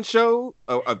to run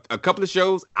a couple of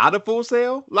shows out of Full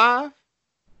Sail live.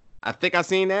 I think I've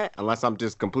seen that, unless I'm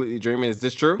just completely dreaming. Is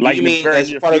this true? Like, you mean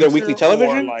as part of their weekly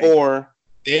television, or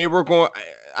They were going.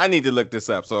 I need to look this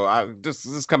up, so I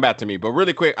just come back to me. But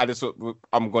really quick,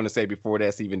 I'm going to say before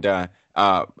that's even done,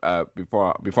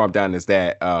 before I'm done, is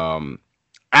that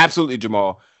absolutely,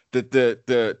 Jamal,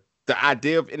 the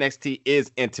idea of NXT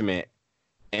is intimate,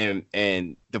 and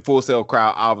the Full Sail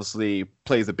crowd obviously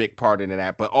plays a big part in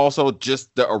that, but also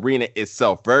just the arena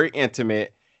itself, very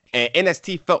intimate, and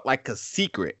NXT felt like a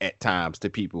secret at times to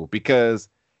people because.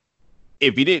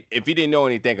 If you didn't know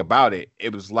anything about it,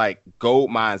 it was like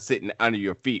gold mine sitting under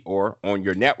your feet or on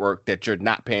your network that you're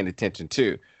not paying attention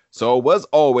to. So it was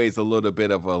always a little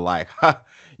bit of a like,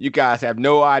 you guys have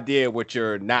no idea what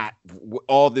you're not,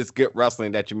 all this good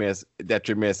wrestling that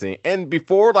you're missing. And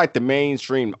before like the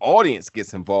mainstream audience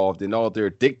gets involved in all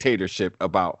their dictatorship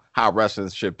about how wrestling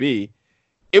should be,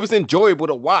 it was enjoyable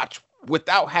to watch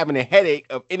without having a headache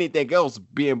of anything else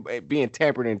being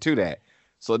tampered into that.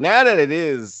 So now that it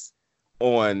is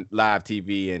on live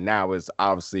TV and now is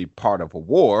obviously part of a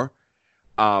war,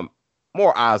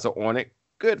 more eyes are on it.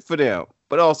 Good for them.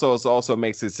 But also it also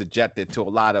makes it subjected to a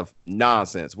lot of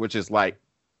nonsense, which is like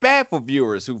bad for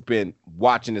viewers who've been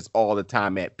watching this all the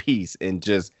time at peace and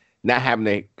just not having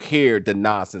to hear the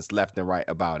nonsense left and right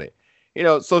about it. You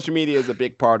know, social media is a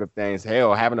big part of things.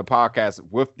 Hell, having a podcast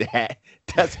with that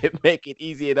doesn't make it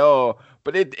easy at all.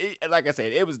 But it like I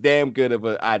said, it was damn good of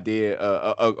an idea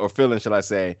or feeling, shall I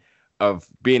say, of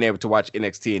being able to watch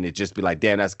NXT and it just be like,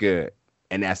 damn, that's good.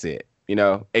 And that's it. You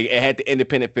know, it had the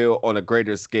independent feel on a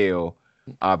greater scale,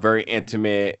 very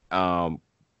intimate,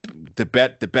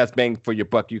 the best bang for your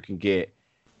buck you can get.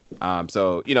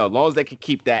 So, you know, as long as they can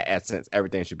keep that essence,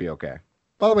 everything should be okay.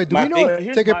 By the way, do we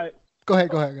know? Go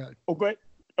ahead. Oh, great.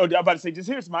 Oh, I'm about to say,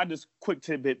 here's my quick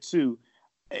tidbit too.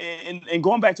 And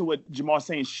going back to what Jamal's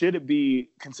saying, should it be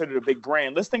considered a big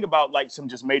brand? Let's think about like some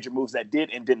just major moves that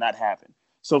did and did not happen.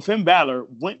 So Finn Balor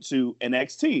went to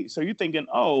NXT. So you're thinking,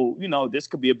 oh, you know, this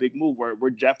could be a big move where we're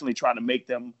definitely trying to make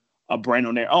them a brand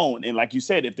on their own. And like you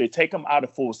said, if they take them out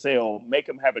of Full Sail, make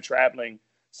them have a traveling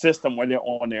system where they're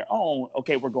on their own,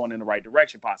 okay, we're going in the right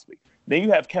direction possibly. Then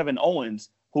you have Kevin Owens,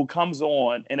 who comes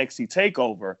on NXT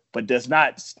TakeOver, but does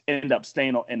not end up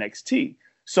staying on NXT.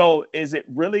 So is it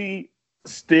really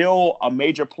still a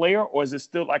major player or is it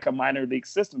still like a minor league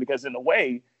system? Because in a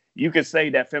way, you could say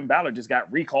that Finn Balor just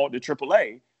got recalled to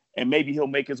AAA and maybe he'll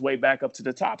make his way back up to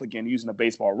the top again using a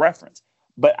baseball reference.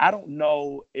 But I don't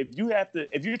know if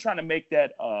you're trying to make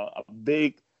that a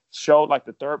big show like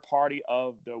the third party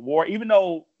of the war, even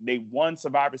though they won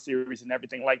Survivor Series and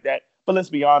everything like that. But let's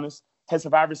be honest, has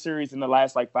Survivor Series in the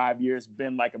last like 5 years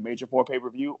been like a major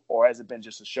pay-per-view, or has it been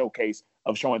just a showcase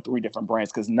of showing three different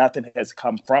brands? Because nothing has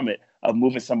come from it of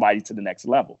moving somebody to the next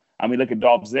level. I mean, look at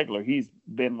Dolph Ziggler. He's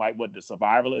been like what, the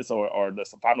Survivalist or the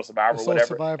Final Survivor or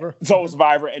whatever. Soul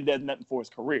Survivor, and does nothing for his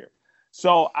career.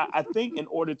 So I think in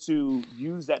order to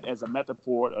use that as a method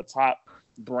for a top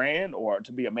brand or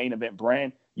to be a main event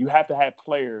brand, you have to have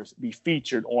players be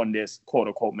featured on this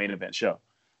quote-unquote main event show.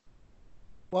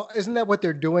 Well, isn't that what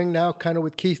they're doing now, kind of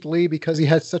with Keith Lee, because he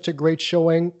had such a great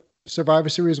showing Survivor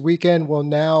Series weekend? Well,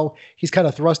 now he's kind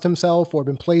of thrust himself or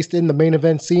been placed in the main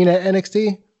event scene at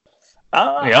NXT?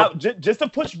 Just to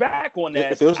push back on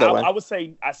that, I would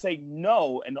say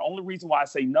no. And the only reason why I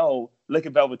say no, look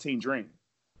at Velveteen Dream.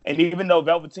 And even though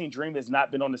Velveteen Dream has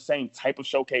not been on the same type of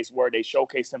showcase where they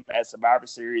showcase him at Survivor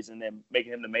Series and then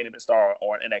making him the main event star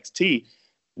on NXT,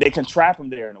 they can trap him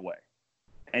there in a way,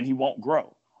 and he won't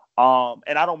grow.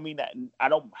 And I don't mean that. I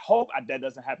don't hope that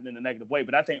doesn't happen in a negative way,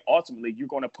 but I think ultimately you're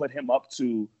going to put him up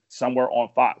to somewhere on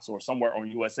Fox or somewhere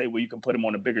on USA where you can put him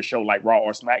on a bigger show like Raw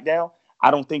or SmackDown. I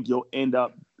don't think you'll end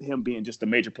up him being just a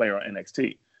major player on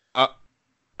NXT.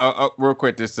 Real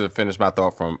quick, just to finish my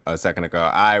thought from a second ago,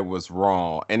 I was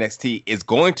wrong. NXT is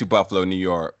going to Buffalo, New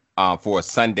York, for a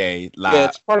Sunday live. Yeah,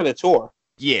 it's part of the tour.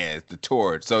 Yeah, it's the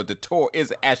tour. So the tour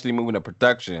is actually moving the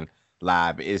production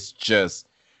live. It's just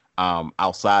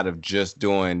outside of just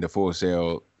doing the Full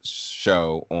Sail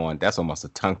show on, that's almost a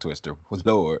tongue twister,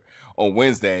 Lord, on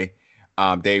Wednesday.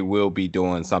 They will be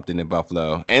doing something in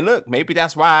Buffalo. And look, maybe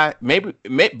that's why,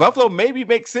 Buffalo maybe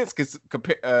makes sense because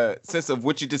sense of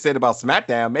what you just said about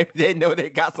SmackDown. Maybe they know they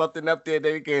got something up there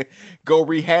they can go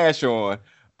rehash on.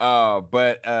 Yeah.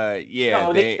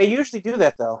 No, they usually do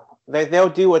that, though. They'll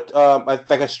do it like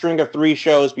a string of 3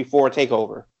 shows before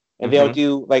TakeOver. And they'll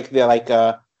do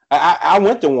I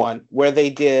went to one where they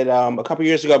did a couple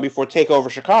years ago before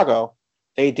TakeOver Chicago.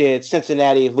 They did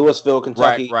Cincinnati, Louisville,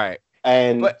 Kentucky. Right.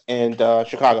 And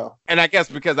Chicago. And I guess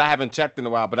because I haven't checked in a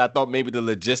while, but I thought maybe the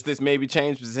logistics maybe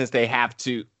changed since they have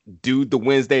to do the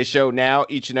Wednesday show now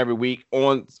each and every week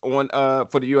on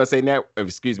for the USA Network. For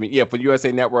the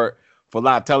USA Network for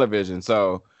live television.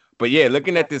 So, But yeah,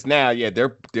 looking at this now, yeah,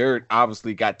 they're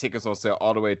obviously got tickets on sale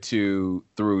all the way through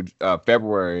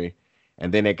February,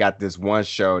 and then they got this one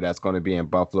show that's going to be in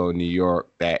Buffalo, New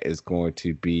York, that is going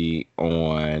to be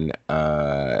on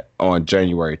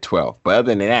January 12th. But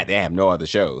other than that, they have no other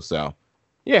shows. So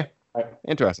yeah,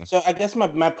 interesting. So I guess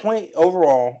my point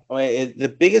overall,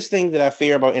 the biggest thing that I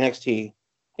fear about NXT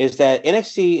is that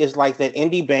NXT is like that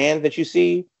indie band that you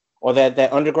see, or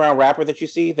that underground rapper that you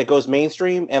see that goes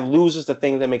mainstream and loses the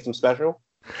thing that makes them special.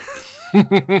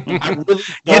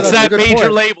 It's that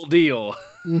major label deal.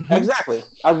 Exactly.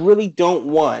 I really don't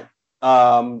want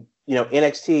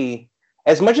NXT,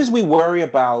 as much as we worry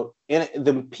about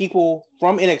the people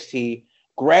from NXT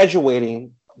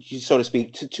graduating, so to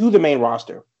speak, to the main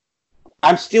roster.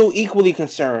 I'm still equally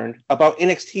concerned about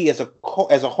NXT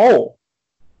as a whole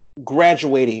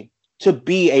graduating to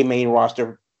be a main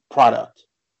roster product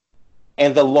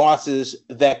and the losses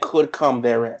that could come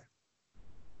therein.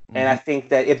 Mm-hmm. And I think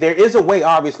that if there is a way,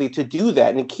 obviously, to do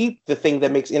that and keep the thing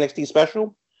that makes NXT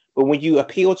special, but when you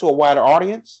appeal to a wider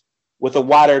audience with a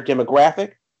wider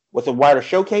demographic, with a wider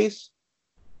showcase,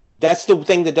 that's the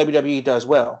thing that WWE does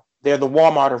well. They're the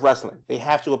Walmart of wrestling. They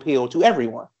have to appeal to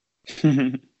everyone.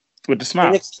 With the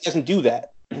smile. NXT doesn't do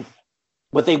that.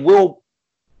 But they will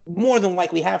more than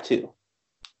likely have to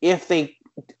if they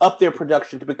up their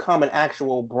production to become an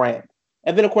actual brand.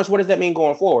 And then, of course, what does that mean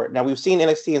going forward? Now, we've seen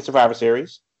NXT in Survivor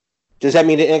Series. Does that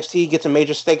mean that NXT gets a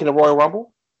major stake in the Royal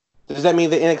Rumble? Does that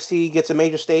mean that NXT gets a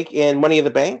major stake in Money in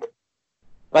the Bank?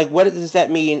 Like, what does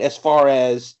that mean as far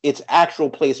as its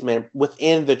actual placement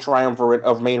within the triumvirate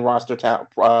of main roster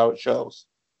shows?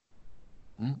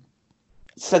 Mm.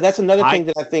 So that's another thing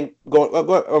that I think one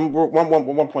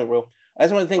point, Will.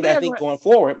 That's one of the things that I think going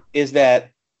forward is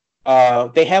that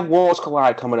they have Worlds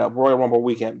Collide coming up, Royal Rumble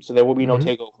weekend, so there will be no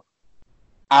takeover.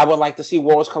 I would like to see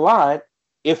Worlds Collide.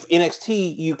 If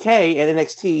NXT UK and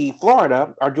NXT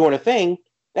Florida are doing a thing,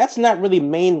 that's not really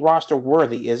main roster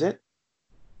worthy, is it?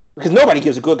 Because nobody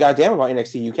gives a good goddamn about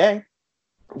NXT UK.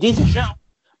 Decent show,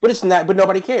 but it's not. But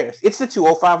nobody cares. It's the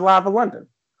 205 Live in London.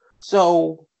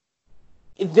 So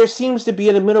there seems to be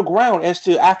a middle ground as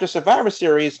to after Survivor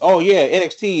Series. Oh yeah,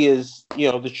 NXT is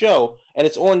the show, and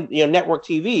it's on network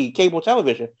TV, cable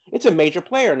television. It's a major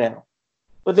player now.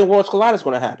 But then Worlds Collide is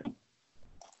going to happen.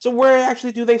 So where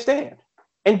actually do they stand?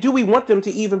 And do we want them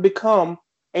to even become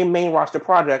a main roster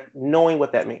project, knowing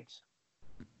what that means?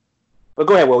 But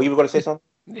go ahead, Will. You were going to say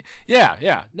something?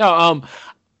 Yeah. No,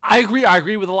 I agree. I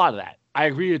agree with a lot of that. I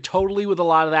agree totally with a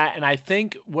lot of that. And I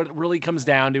think what it really comes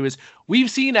down to is we've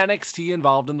seen NXT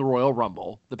involved in the Royal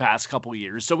Rumble the past couple of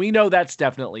years. So we know that's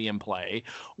definitely in play.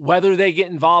 Whether they get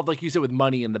involved, like you said, with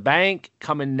Money in the Bank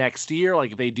coming next year,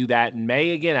 like if they do that in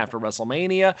May again after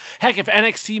WrestleMania. Heck, if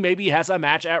NXT maybe has a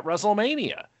match at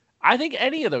WrestleMania. I think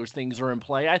any of those things are in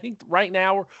play. I think right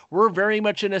now we're very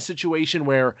much in a situation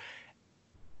where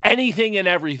anything and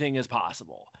everything is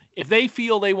possible. If they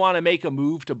feel they want to make a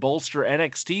move to bolster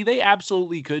NXT, they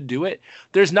absolutely could do it.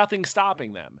 There's nothing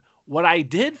stopping them. What I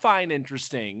did find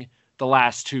interesting the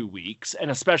last 2 weeks,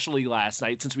 and especially last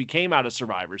night, since we came out of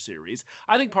Survivor Series,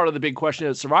 I think part of the big question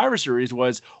of Survivor Series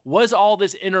was all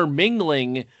this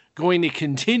intermingling going to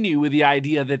continue with the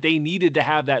idea that they needed to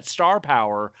have that star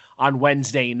power on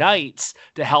Wednesday nights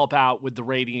to help out with the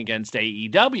rating against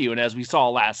AEW? And as we saw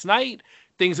last night,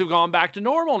 things have gone back to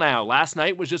normal now. Last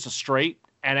night was just a straight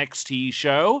NXT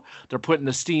show. They're putting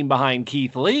the steam behind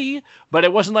Keith Lee, but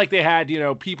it wasn't like they had,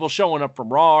 people showing up from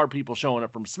Raw or people showing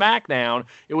up from SmackDown.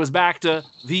 It was back to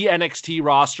the NXT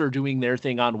roster doing their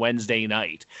thing on Wednesday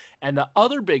night. And the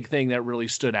other big thing that really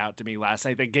stood out to me last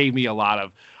night that gave me a lot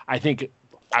of, I think,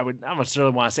 I don't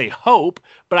necessarily want to say hope,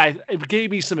 but it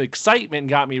gave me some excitement and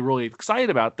got me really excited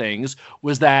about things,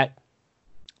 was that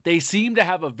they seem to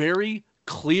have a very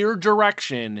clear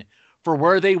direction for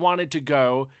where they wanted to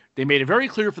go. They made it very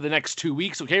clear for the next 2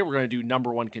 weeks. Okay, we're going to do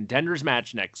number one contenders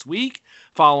match next week,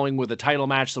 following with a title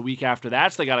match the week after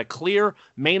that. So they got a clear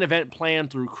main event plan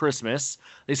through Christmas.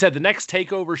 They said the next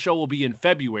TakeOver show will be in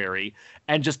February.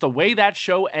 And just the way that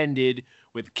show ended,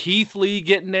 with Keith Lee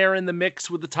getting there in the mix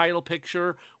with the title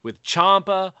picture, with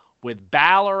Ciampa, with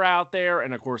Balor out there,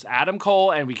 and of course Adam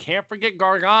Cole, and we can't forget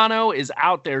Gargano is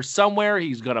out there somewhere.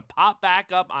 He's going to pop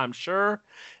back up, I'm sure.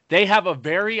 They have a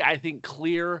very, I think,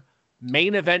 clear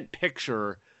main event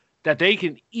picture that they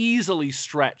can easily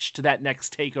stretch to that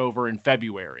next TakeOver in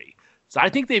February. So I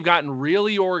think they've gotten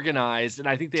really organized, and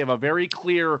I think they have a very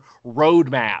clear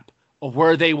roadmap of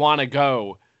where they want to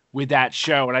go with that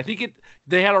show. And I think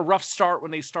they had a rough start when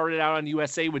they started out on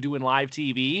USA with doing live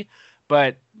TV.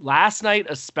 But last night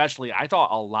especially, I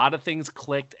thought a lot of things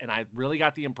clicked, and I really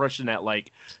got the impression that,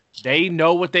 They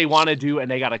know what they want to do,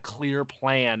 and they got a clear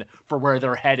plan for where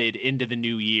they're headed into the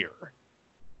new year.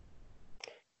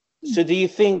 So do you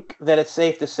think that it's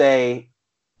safe to say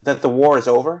that the war is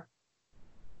over?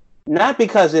 Not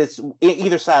because it's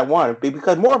either side won,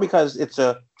 but because it's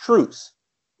a truce.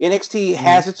 NXT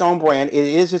has its own brand. It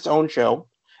is its own show.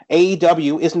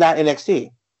 AEW is not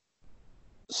NXT.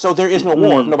 So there is no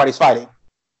war if nobody's fighting.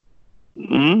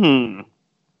 Mm-hmm.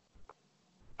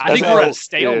 I think we're at a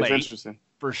stalemate. Yeah, interesting.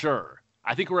 For sure.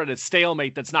 I think we're at a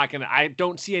stalemate that's not going to... I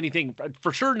don't see anything...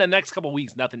 For sure, in the next couple of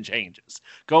weeks, nothing changes.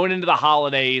 Going into the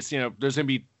holidays, there's going to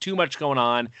be too much going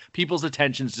on. People's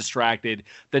attention's distracted.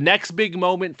 The next big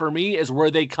moment for me is where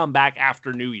they come back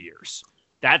after New Year's.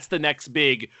 That's the next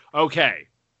big... Okay,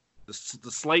 the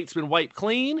slate's been wiped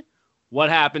clean. What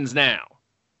happens now?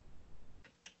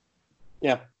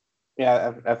 Yeah.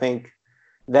 I think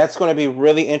that's going to be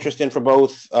really interesting for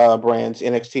both brands,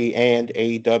 NXT and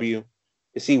AEW,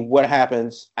 to see what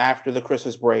happens after the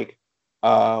Christmas break.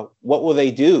 What will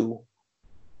they do?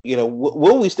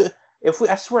 Will we still?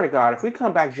 I swear to God, if we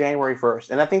come back January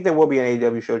 1st, and I think there will be an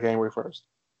AEW show January 1st,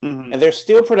 and there's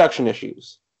still production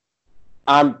issues,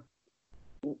 what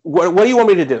do you want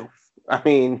me to do? I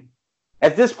mean,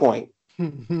 at this point,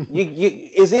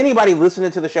 is anybody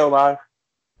listening to the show live?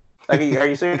 Like, are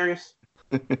you serious?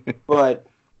 But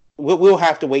we'll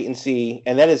have to wait and see,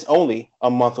 and that is only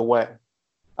a month away.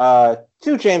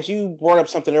 Too, James, you brought up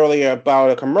something earlier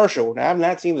about a commercial. Now, I have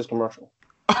not seen this commercial.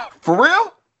 For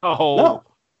real? Oh no,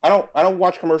 I don't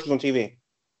watch commercials on TV.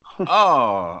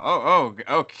 Oh,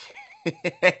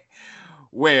 okay.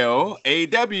 Well,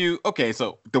 AEW. Okay,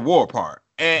 so the war part,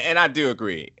 and I do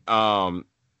agree. I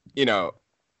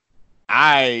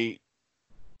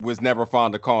was never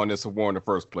fond of calling this a war in the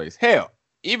first place. Hell,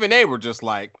 even they were just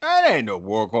like, there ain't no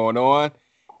war going on.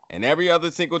 And every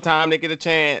other single time they get a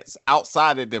chance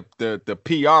outside of the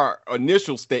PR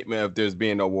initial statement of there's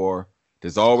being no war,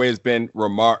 there's always been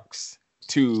remarks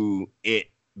to it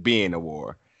being a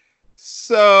war.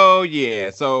 So,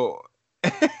 yeah. So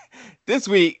this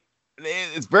week,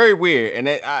 it's very weird. And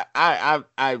I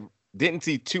didn't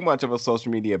see too much of a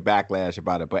social media backlash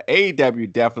about it, but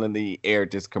AEW definitely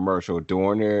aired this commercial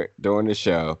during the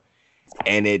show,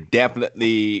 and it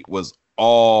definitely was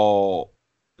all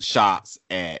shots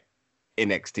at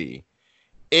NXT.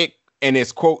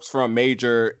 It's quotes from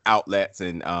major outlets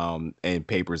and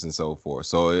papers and so forth.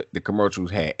 So the commercials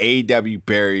had AEW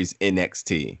buries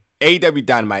NXT, AEW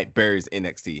Dynamite buries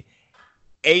NXT,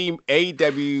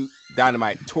 AEW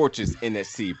Dynamite torches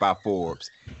NXT by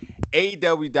Forbes.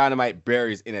 AEW Dynamite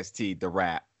buries NXT, the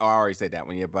rap. Oh, I already said that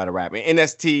one. Yeah, by the rap. And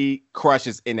NXT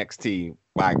crushes NXT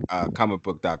by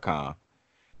comicbook.com.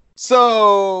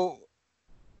 So,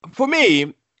 for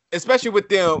me, especially with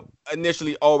them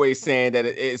initially always saying that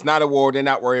it's not a war, they're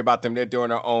not worried about them, they're doing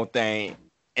their own thing,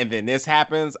 and then this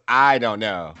happens, I don't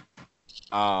know.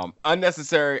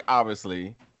 Unnecessary,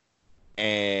 obviously.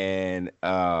 And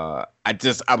I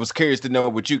was curious to know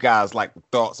what you guys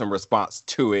thoughts and response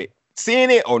to it.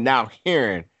 Seeing it or now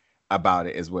hearing about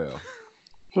it as well.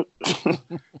 Well,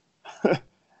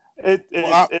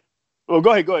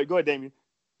 go ahead, Damien.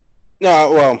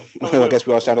 No, well, I guess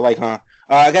we all sounded like, huh?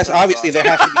 I guess obviously there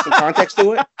has to be some context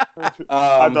to it.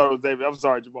 I thought it was David. I'm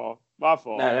sorry, Jamal. My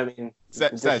fault. Nah, I mean,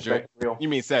 Cedric. You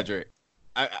mean Cedric?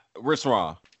 What's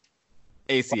wrong?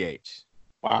 ACH.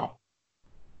 Wow.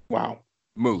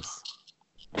 Moose.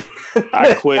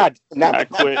 I quit. I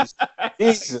quit.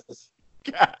 Jesus.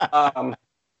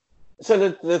 So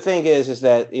the thing is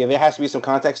that there has to be some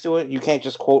context to it. You can't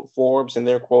just quote Forbes and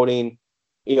they're quoting,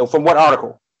 from what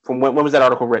article? From when was that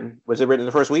article written? Was it written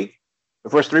the first week?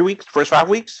 The first 3 weeks? First 5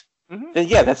 weeks? Mm-hmm. Then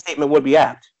yeah, that statement would be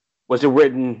apt. Was it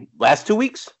written last 2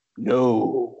 weeks?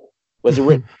 No. Was it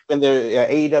written in the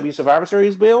AEW Survivor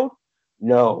Series build?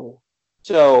 No.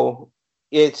 So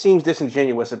it seems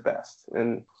disingenuous at best.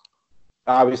 And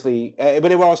obviously,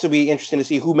 but it will also be interesting to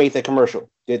see who made that commercial.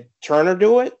 Did Turner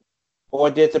do it?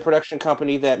 Or did the production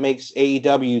company that makes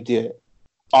AEW do it?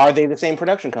 Are they the same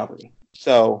production company?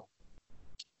 So,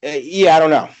 I don't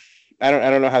know. I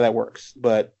don't know how that works.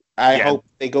 But I hope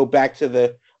they go back to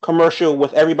the commercial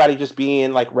with everybody just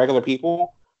being like regular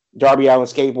people. Darby Allin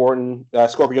skateboarding,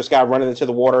 Scorpio Sky running into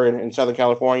the water in Southern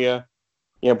California.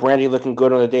 Brandy looking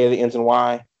good on the day of the Ends and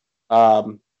Why.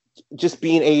 Just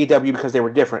being AEW because they were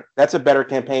different. That's a better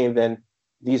campaign than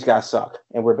these guys suck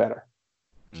and we're better.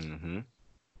 Mm-hmm.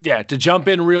 Yeah, to jump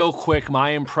in real quick, my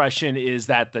impression is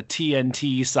that the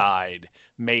TNT side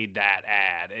made that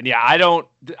ad. And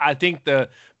I think the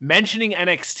mentioning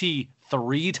NXT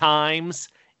 3 times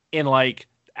in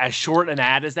as short an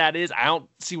ad as that is, I don't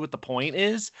see what the point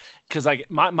is. Because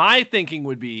my thinking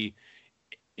would be,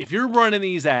 if you're running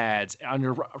these ads and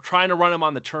you're trying to run them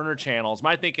on the Turner channels,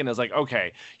 my thinking is like,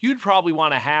 okay, you'd probably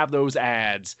want to have those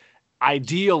ads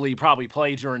ideally probably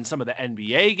play during some of the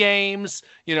NBA games,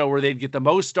 where they'd get the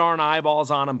most darn eyeballs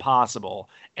on them possible.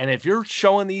 And if you're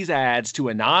showing these ads to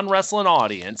a non-wrestling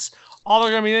audience, all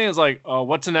they're going to be thinking is like, oh,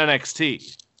 what's an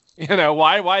NXT?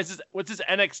 Why is this, what's this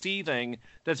NXT thing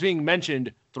that's being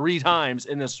mentioned 3 times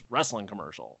in this wrestling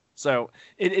commercial? So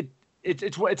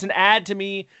it's an ad to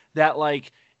me that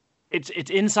like, it's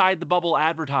inside the bubble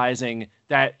advertising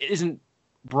that isn't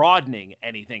broadening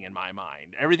anything in my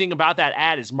mind. Everything about that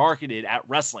ad is marketed at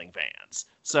wrestling fans.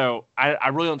 So I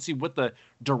really don't see what the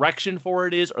direction for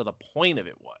it is or the point of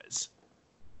it was.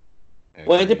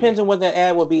 Well, it depends on when the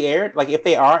ad will be aired. Like if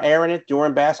they are airing it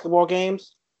during basketball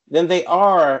games, then they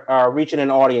are reaching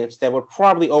an audience that would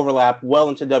probably overlap well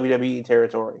into WWE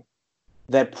territory.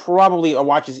 That probably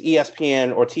watches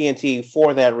ESPN or TNT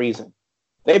for that reason.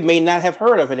 They may not have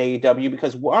heard of an AEW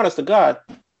because, honest to God,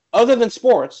 other than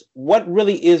sports, what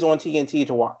really is on TNT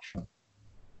to watch?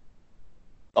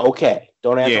 Okay,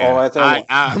 don't answer all that.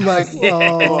 I'm like,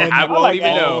 I won't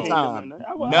even know.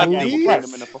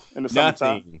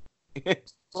 Nothing.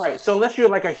 Right. So unless you're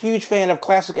like a huge fan of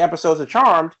classic episodes of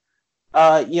Charmed,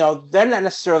 they're not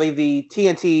necessarily the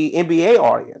TNT NBA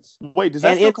audience. Wait, does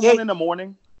that still come on in the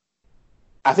morning?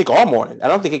 I think all morning. I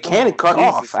don't think it can cut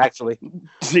off actually.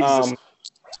 Jesus.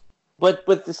 But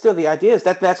still, the idea is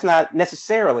that that's not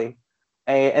necessarily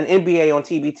an NBA on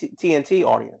TNT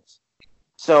audience.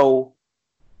 So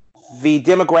the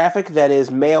demographic that is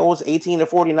males 18 to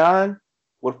 49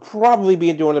 would probably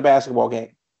be during the basketball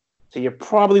game. So you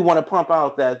probably want to pump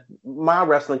out that my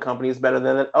wrestling company is better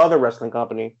than that other wrestling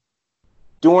company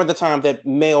during the time that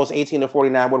males 18 to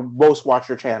 49 would most watch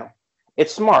your channel.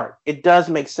 It's smart. It does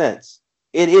make sense.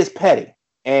 It is petty.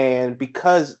 And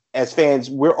because as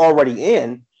fans, we're already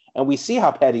in, and we see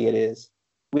how petty it is,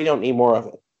 we don't need more of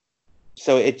it.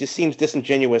 So it just seems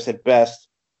disingenuous at best,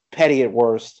 petty at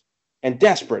worst, and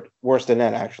desperate worse than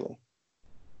that, actually.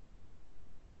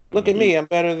 Look at me, I'm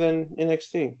better than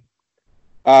NXT.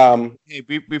 Hey,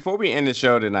 before we end the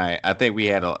show tonight, I think we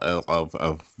had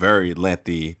a very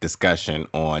lengthy discussion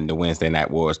on the Wednesday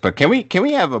Night Wars. But can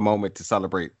we have a moment to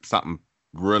celebrate something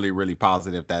really, really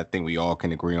positive that I think we all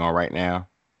can agree on right now?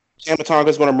 Tama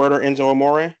Tonga's going to murder Enzo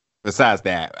Amore? Besides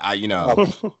that, I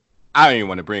don't even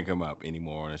want to bring him up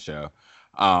anymore on the show.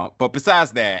 But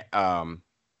besides that,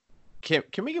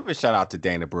 can we give a shout out to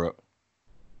Dana Brooke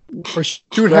for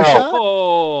shooting her shot?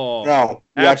 Oh, no,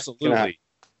 absolutely.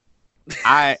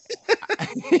 The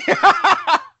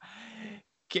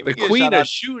queen of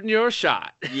shooting your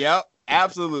shot. Yep,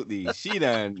 absolutely. She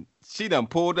done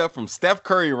pulled up from Steph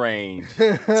Curry range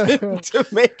to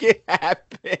make it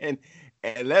happen.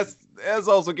 And let's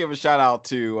also give a shout out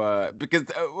to because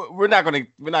we're not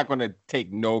gonna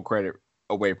take no credit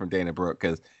away from Dana Brooke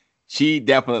because she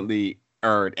definitely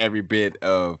earned every bit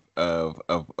of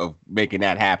making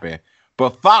that happen.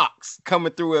 But Fox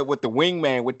coming through it with the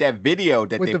wingman with that video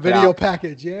that with they the put video out,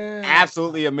 package, yeah,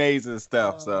 absolutely amazing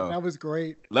stuff. So that was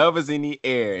great. Love is in the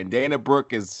air, and Dana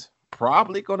Brooke is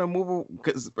probably gonna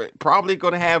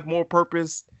have more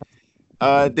purpose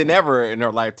than ever in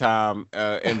her lifetime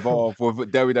involved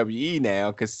with WWE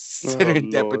now,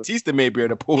 considering that Batista may be able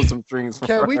to pull some strings from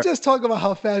her. We just talk about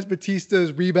how fast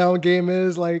Batista's rebound game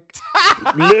is? Like,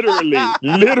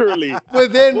 literally.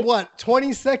 Within,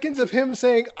 20 seconds of him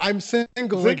saying, I'm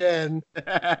single again.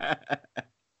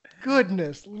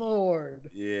 Goodness Lord.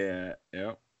 Yeah.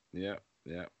 Yep.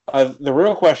 The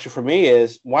real question for me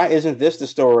is, why isn't this the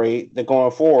story that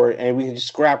going forward and we can just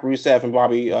scrap Rusev and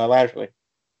Bobby Lashley?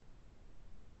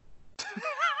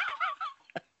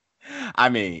 I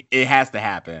mean, it has to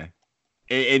happen.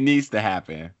 It needs to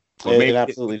happen. It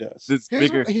absolutely does.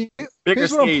 Here's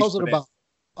what I'm puzzled about.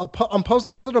 I'm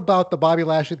puzzled about the Bobby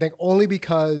Lashley thing only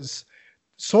because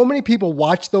so many people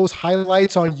watch those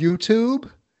highlights on YouTube.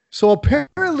 So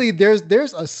apparently there's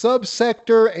a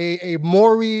subsector, a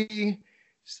Maury,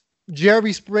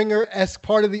 Jerry Springer-esque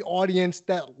part of the audience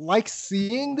that likes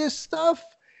seeing this stuff.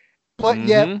 But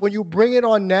yet, when you bring it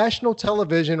on national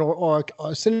television or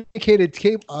a syndicated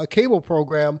cable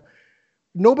program,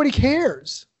 nobody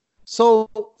cares. So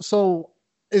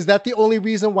is that the only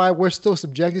reason why we're still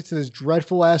subjected to this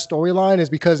dreadful ass storyline? Is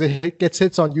because it gets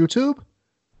hits on YouTube?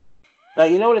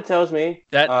 You know what it tells me?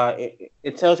 That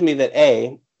it tells me that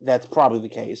A, that's probably the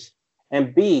case,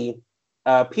 and B,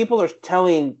 people are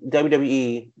telling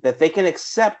WWE that they can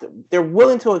accept. They're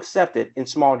willing to accept it in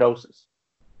small doses.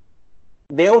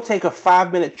 They'll take a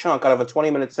 5-minute chunk out of a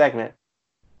 20-minute segment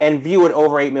and view it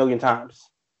over 8 million times.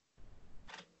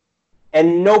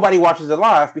 And nobody watches it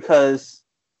live because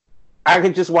I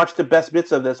could just watch the best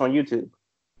bits of this on YouTube.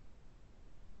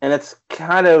 And it's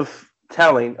kind of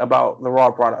telling about the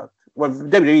Raw product. Well,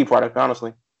 WWE product,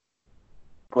 honestly.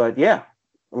 But yeah,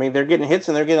 I mean, they're getting hits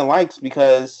and they're getting likes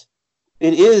because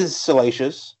it is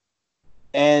salacious.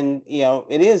 And, you know,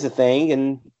 it is a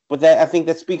thing. But that I think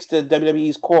that speaks to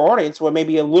WWE's core audience, who are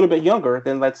maybe a little bit younger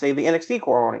than, let's say, the NXT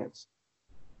core audience.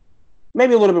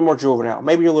 Maybe a little bit more juvenile.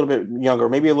 Maybe a little bit younger.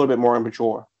 Maybe a little bit more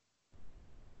immature.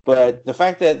 But the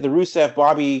fact that the Rusev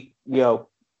Bobby, you know,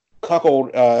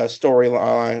 cuckold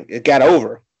storyline, it got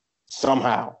over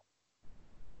somehow,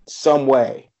 some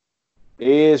way,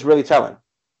 is really telling.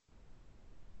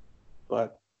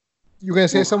 But you gonna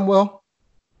say something, Will?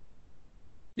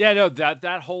 Yeah, no,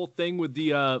 that whole thing with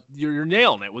the you're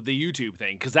nailing it with the YouTube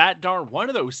thing, because that one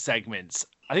of those segments,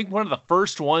 I think one of the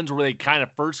first ones where they kind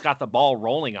of first got the ball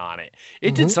rolling on it,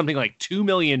 it did something like 2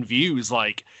 million views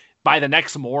like by the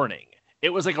next morning.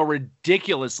 It was like a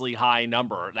ridiculously high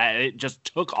number that it just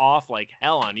took off like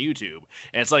hell on YouTube.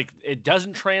 And it's like, it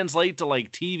doesn't translate to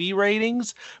like TV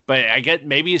ratings, but I get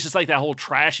maybe it's just like that whole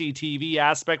trashy TV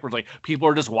aspect where like people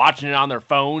are just watching it on their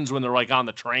phones when they're like on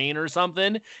the train or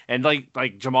something. And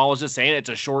like Jamal was just saying, it's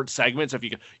a short segment. So if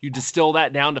you distill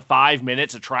that down to 5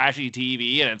 minutes of trashy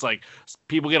TV, and it's like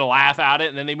people get a laugh at it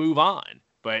and then they move on.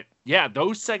 But yeah,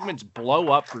 those segments blow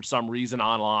up for some reason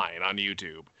online on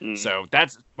YouTube. So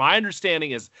that's my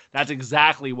understanding is that's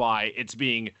exactly why it's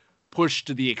being pushed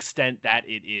to the extent that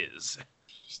it is.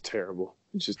 It's terrible.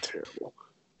 It's just terrible.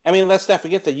 I mean, let's not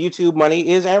forget that YouTube money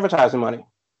is advertising money.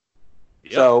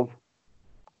 Yep. So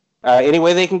any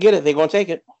way they can get it, they're going to take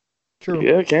it. True.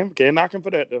 Yeah, can't knock them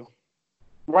for that, though.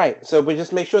 Right. So, but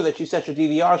just make sure that you set your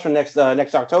DVRs for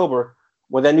next October,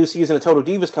 when that new season of Total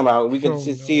Divas come out, we can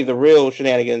see the real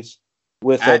shenanigans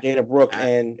with Dana Brooke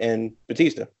and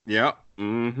Batista. Yep.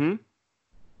 Mm-hmm.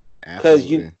 Because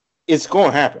it's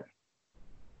going to happen.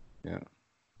 Yeah.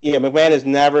 Yeah, McMahon has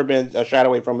never been a shot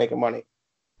away from making money.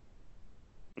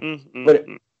 Mm-hmm. But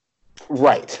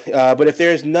right. But if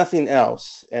there's nothing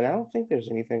else, and I don't think there's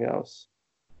anything else.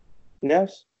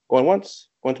 Yes? Going once?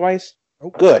 Going twice?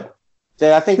 Okay. Good.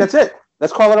 Then I think that's it.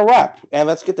 Let's call it a wrap, and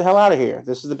let's get the hell out of here.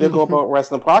 This is the Big Old About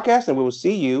Wrestling podcast, and we will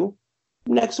see you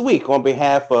next week. On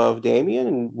behalf of Damian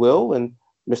and Will and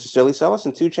Mr. Silly Sellis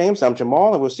and 2 Chains, I'm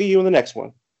Jamal, and we'll see you in the next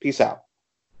one. Peace out.